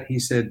 And yet he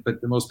said,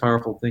 "But the most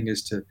powerful thing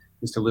is to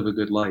live a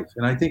good life."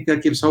 And I think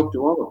that gives hope to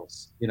all of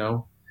us.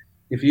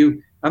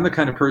 I'm the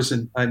kind of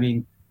person. I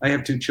mean, I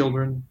have 2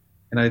 children,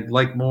 and I'd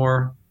like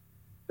more.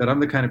 But I'm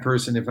the kind of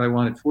person, if I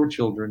wanted 4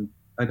 children,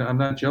 I'm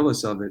not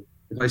jealous of it.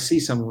 If I see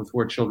someone with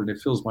 4 children, it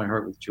fills my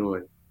heart with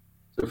joy.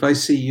 So if I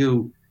see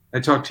you, I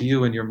talk to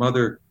you and your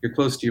mother, you're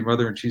close to your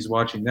mother and she's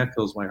watching, that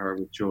fills my heart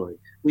with joy.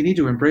 We need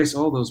to embrace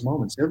all those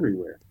moments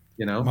everywhere,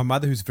 My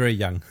mother, who's very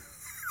young.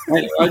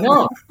 I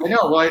know.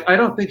 Well, I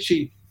don't think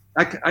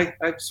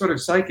I'm sort of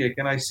psychic,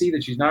 and I see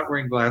that she's not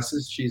wearing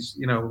glasses. She's,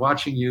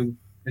 watching you,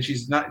 and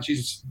she's not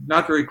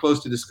very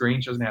close to the screen.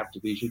 She doesn't have to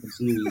be. She can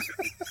see you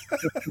easily.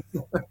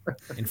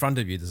 In front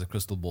of you, there's a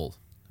crystal ball.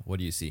 What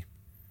do you see?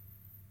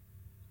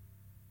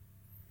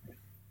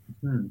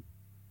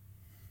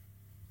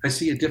 I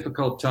see a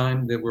difficult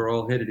time that we're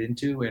all headed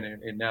into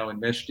and now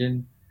enmeshed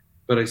in,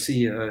 but I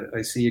see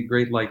a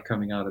great light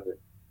coming out of it.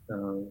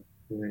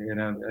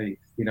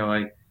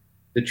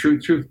 The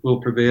truth will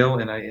prevail,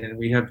 and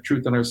we have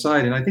truth on our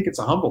side. And I think it's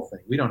a humble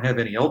thing. We don't have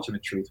any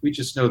ultimate truth. We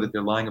just know that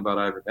they're lying about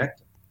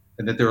ivermectin,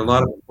 and that there are a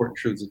lot of important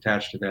truths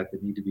attached to that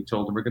need to be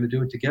told. And we're going to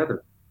do it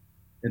together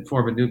and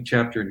form a new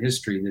chapter in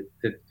history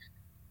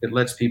that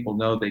lets people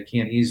know they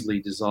can't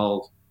easily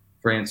dissolve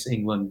France,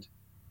 England,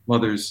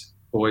 mothers,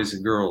 boys,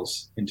 and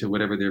girls into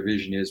whatever their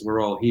vision is.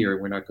 We're all here.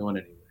 We're not going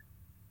anywhere.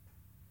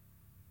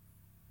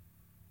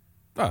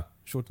 Oh,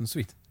 short and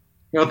sweet.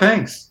 Well,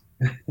 thanks.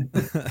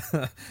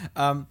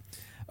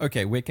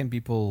 Okay, where can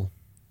people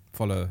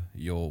follow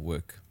your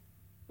work?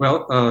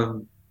 Well,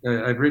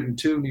 I've written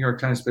 2 New York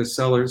Times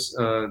bestsellers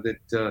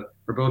that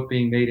are both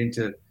being made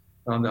into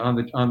on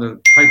the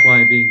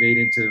pipeline, being made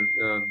into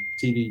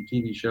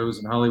TV shows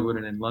in Hollywood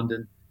and in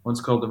London.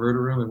 One's called The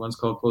Murder Room, and one's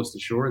called Close to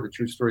Shore: The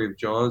True Story of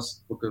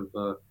Jaws. Book of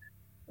the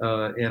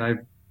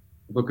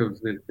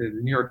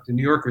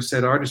New Yorker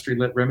said artistry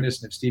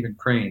reminiscent of Stephen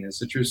Crane. It's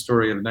the true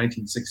story of a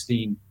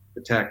 1916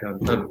 attack of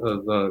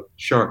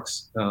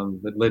sharks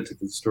that led to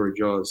the story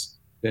Jaws,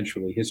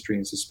 eventually history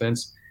and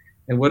suspense.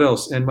 And what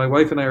else? And my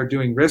wife and I are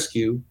doing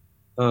Rescue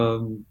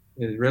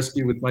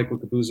with Michael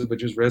Kabuza,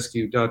 which is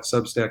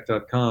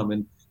rescue.substack.com.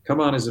 And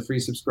come on as a free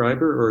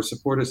subscriber or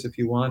support us if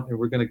you want. And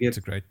we're going to get... It's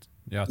a great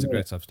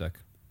Substack.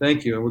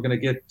 Thank you. And we're going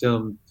to get...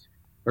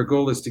 our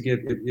goal is to get,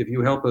 if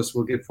you help us,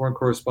 we'll get foreign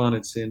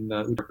correspondents in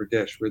Uttar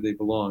Pradesh where they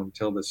belong and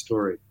tell this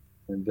story.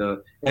 And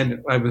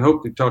I would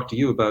hope to talk to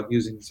you about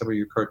using some of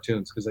your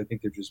cartoons, because I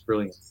think they're just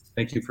brilliant.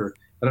 Thank you for,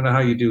 I don't know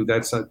how you do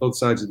that side, both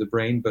sides of the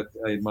brain, but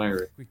I admire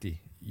it.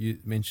 Quickly, you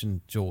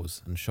mentioned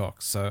Jaws and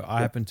sharks. So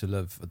I happen to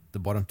live at the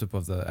bottom tip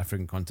of the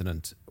African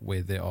continent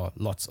where there are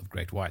lots of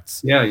great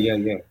whites. Yeah.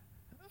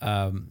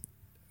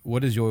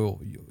 What is your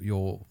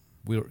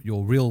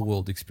your real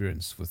world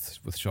experience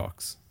with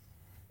sharks?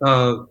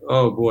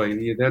 Oh boy,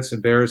 yeah, that's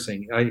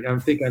embarrassing. I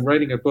think I'm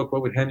writing a book.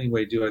 What would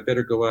Hemingway do? I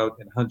better go out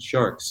and hunt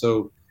sharks.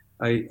 So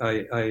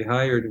I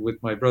hired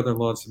with my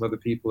brother-in-law and some other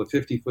people a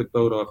 50-foot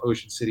boat off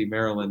Ocean City,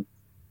 Maryland,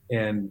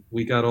 and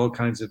we got all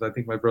kinds of. I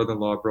think my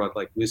brother-in-law brought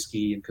like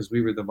whiskey, and because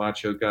we were the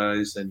macho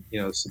guys, and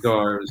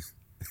cigars.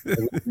 And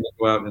we were gonna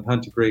go out and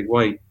hunt a great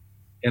white.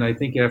 And I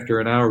think after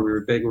an hour,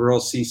 we were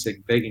all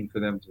seasick, begging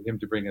for him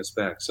to bring us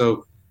back.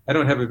 So I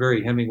don't have a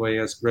very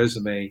Hemingway-esque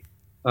resume.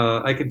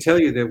 I can tell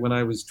you that when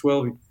I was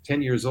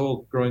 10 years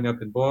old, growing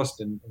up in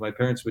Boston, my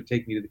parents would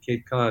take me to the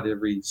Cape Cod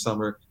every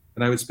summer,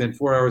 and I would spend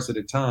 4 hours at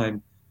a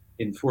time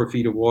in 4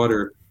 feet of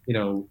water,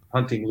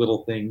 hunting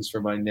little things for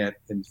my net.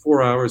 In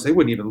 4 hours, they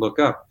wouldn't even look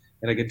up.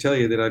 And I can tell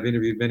you that I've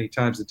interviewed many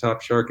times the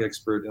top shark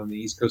expert on the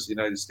East Coast of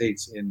the United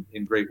States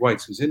in great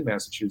whites, who's in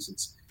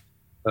Massachusetts,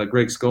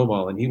 Greg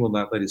Skomal, and he will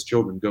not let his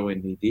children go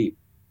in knee deep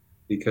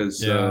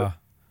because, and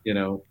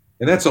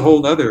that's a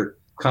whole other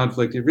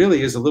conflict. It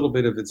really is a little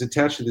bit of, it's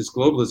attached to this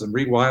globalism,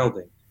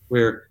 rewilding,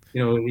 where,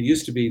 it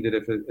used to be that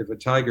if a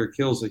tiger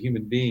kills a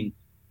human being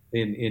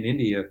in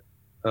India,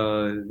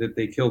 that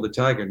they kill the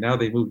tiger. Now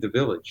they move the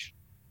village,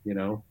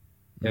 and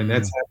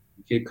that's happening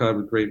in Cape Cod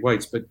with great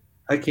whites. But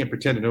I can't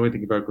pretend to know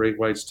anything about great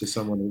whites to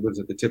someone who lives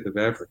at the tip of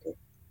Africa.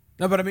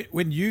 No, but I mean,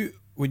 when you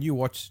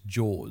watched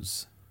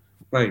Jaws,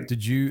 right?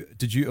 Did you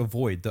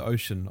avoid the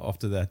ocean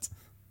after that?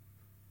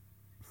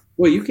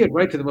 Well, you get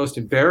right to the most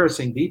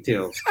embarrassing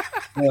details.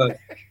 I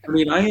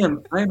mean, I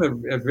am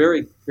a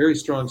very, very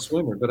strong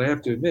swimmer, but I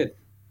have to admit,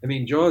 I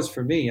mean, Jaws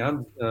for me,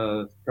 I'm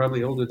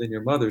probably older than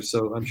your mother,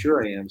 so I'm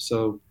sure I am.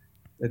 So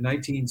in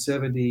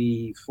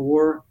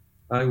 1974,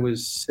 I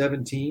was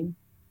 17,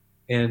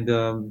 and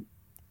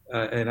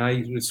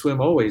I would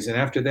swim always. And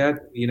after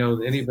that,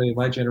 anybody in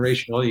my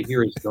generation, all you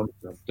hear is dump,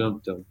 dump,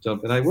 dump, dump,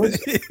 dump. And I was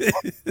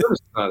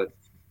nervous about it.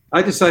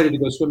 I decided to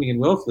go swimming in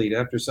Wellfleet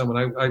after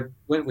I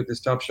went with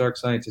this top shark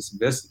scientist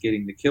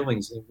investigating the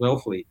killings in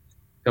Wellfleet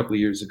a couple of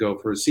years ago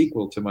for a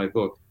sequel to my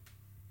book,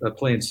 a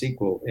planned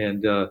sequel.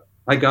 And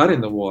I got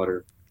in the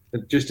water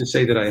just to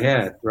say that I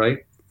had,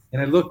 right?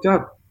 And I looked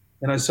up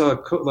and I saw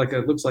it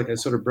looks like a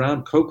sort of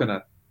brown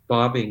coconut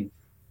bobbing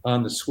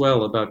on the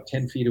swell about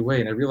 10 feet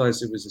away. And I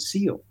realized it was a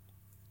seal.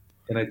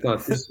 And I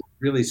thought, this is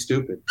really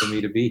stupid for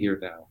me to be here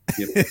now.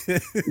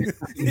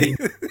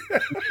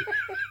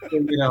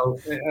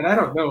 And I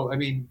don't know. I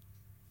mean,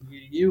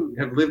 you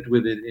have lived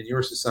with it in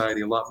your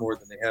society a lot more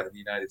than they have in the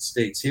United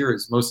States. Here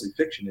it's mostly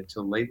fiction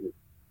until lately.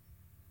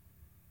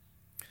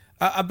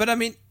 But I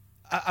mean,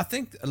 I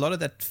think a lot of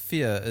that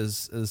fear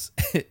is is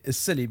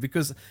silly,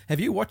 because have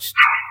you watched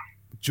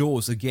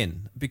Jaws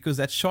again? Because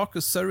that shark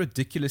is so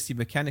ridiculously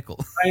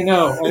mechanical. I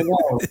know.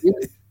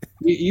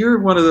 You're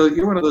one of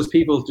those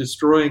people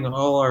destroying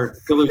all our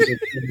pillars of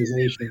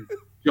civilization.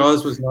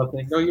 Jaws was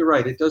nothing. No, you're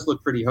right. It does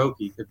look pretty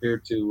hokey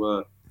compared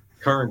to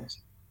current,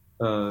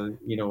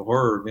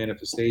 horror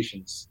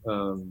manifestations.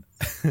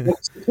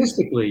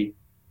 Statistically,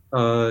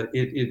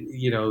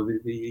 you're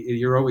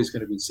always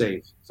going to be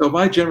safe. So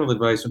my general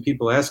advice when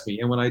people ask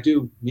me, and when I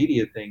do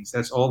media things,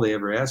 that's all they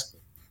ever ask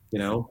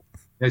me.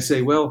 I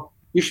say, well,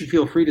 you should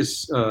feel free to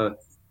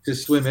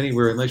swim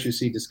anywhere unless you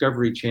see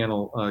Discovery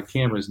Channel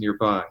cameras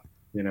nearby.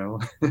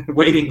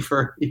 Waiting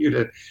for you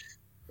to,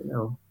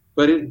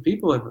 But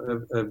people have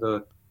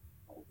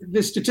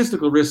the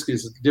statistical risk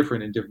is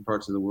different in different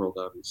parts of the world,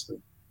 obviously.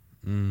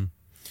 Mm.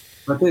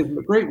 But the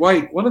great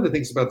white, one of the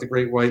things about the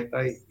great white,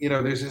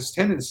 there's this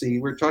tendency,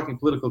 we're talking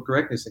political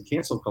correctness and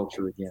cancel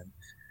culture again.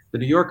 The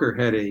New Yorker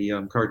had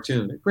a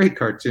cartoon, a great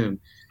cartoon,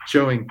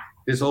 showing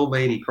this old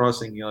lady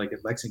crossing, like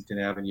at Lexington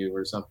Avenue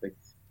or something.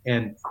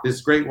 And this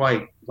great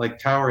white, like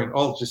towering,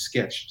 all just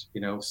sketched,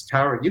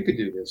 towering, you could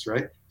do this,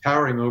 right?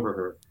 Towering over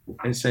her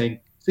and saying,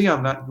 see,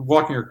 I'm not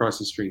walking across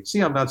the street. See,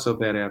 I'm not so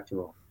bad after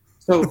all.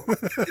 So,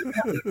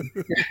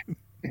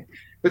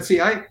 but see,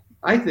 I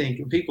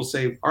think people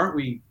say, aren't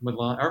we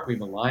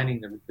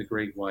maligning the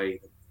great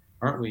white?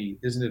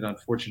 Isn't it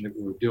unfortunate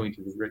what we're doing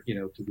to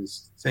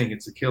this, saying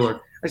it's a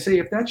killer? I say,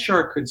 if that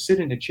shark could sit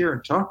in a chair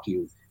and talk to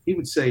you, he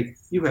would say,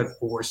 you have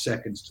 4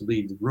 seconds to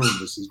leave the room,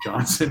 Mrs.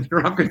 Johnson,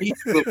 or I'm going to eat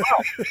you alive.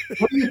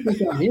 What do you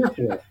think I'm here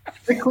for?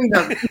 I clean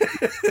up.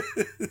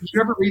 Did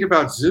you ever read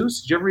about Zeus?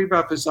 Did you ever read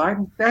about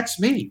Poseidon? That's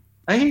me.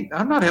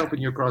 I'm not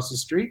helping you across the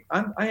street.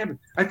 I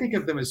think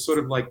of them as sort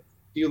of like,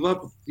 do you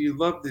love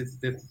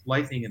the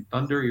lightning and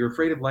thunder? You're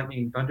afraid of lightning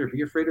and thunder.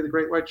 Be afraid of the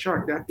great white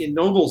shark. That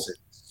ennobles it.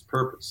 It's its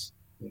purpose,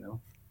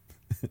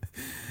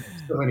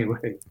 So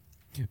anyway.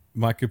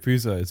 Mike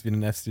Capuzzo, it's been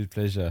an absolute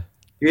pleasure.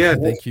 Yeah.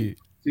 Thank you.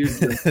 Dude,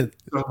 so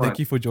Thank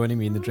you for joining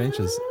me in the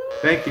trenches.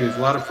 Thank you. It was a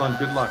lot of fun.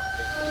 Good luck.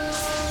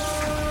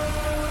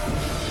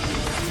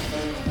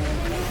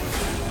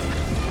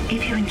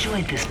 If you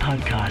enjoyed this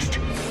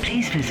podcast,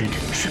 please visit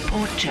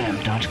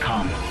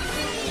supportgerm.com.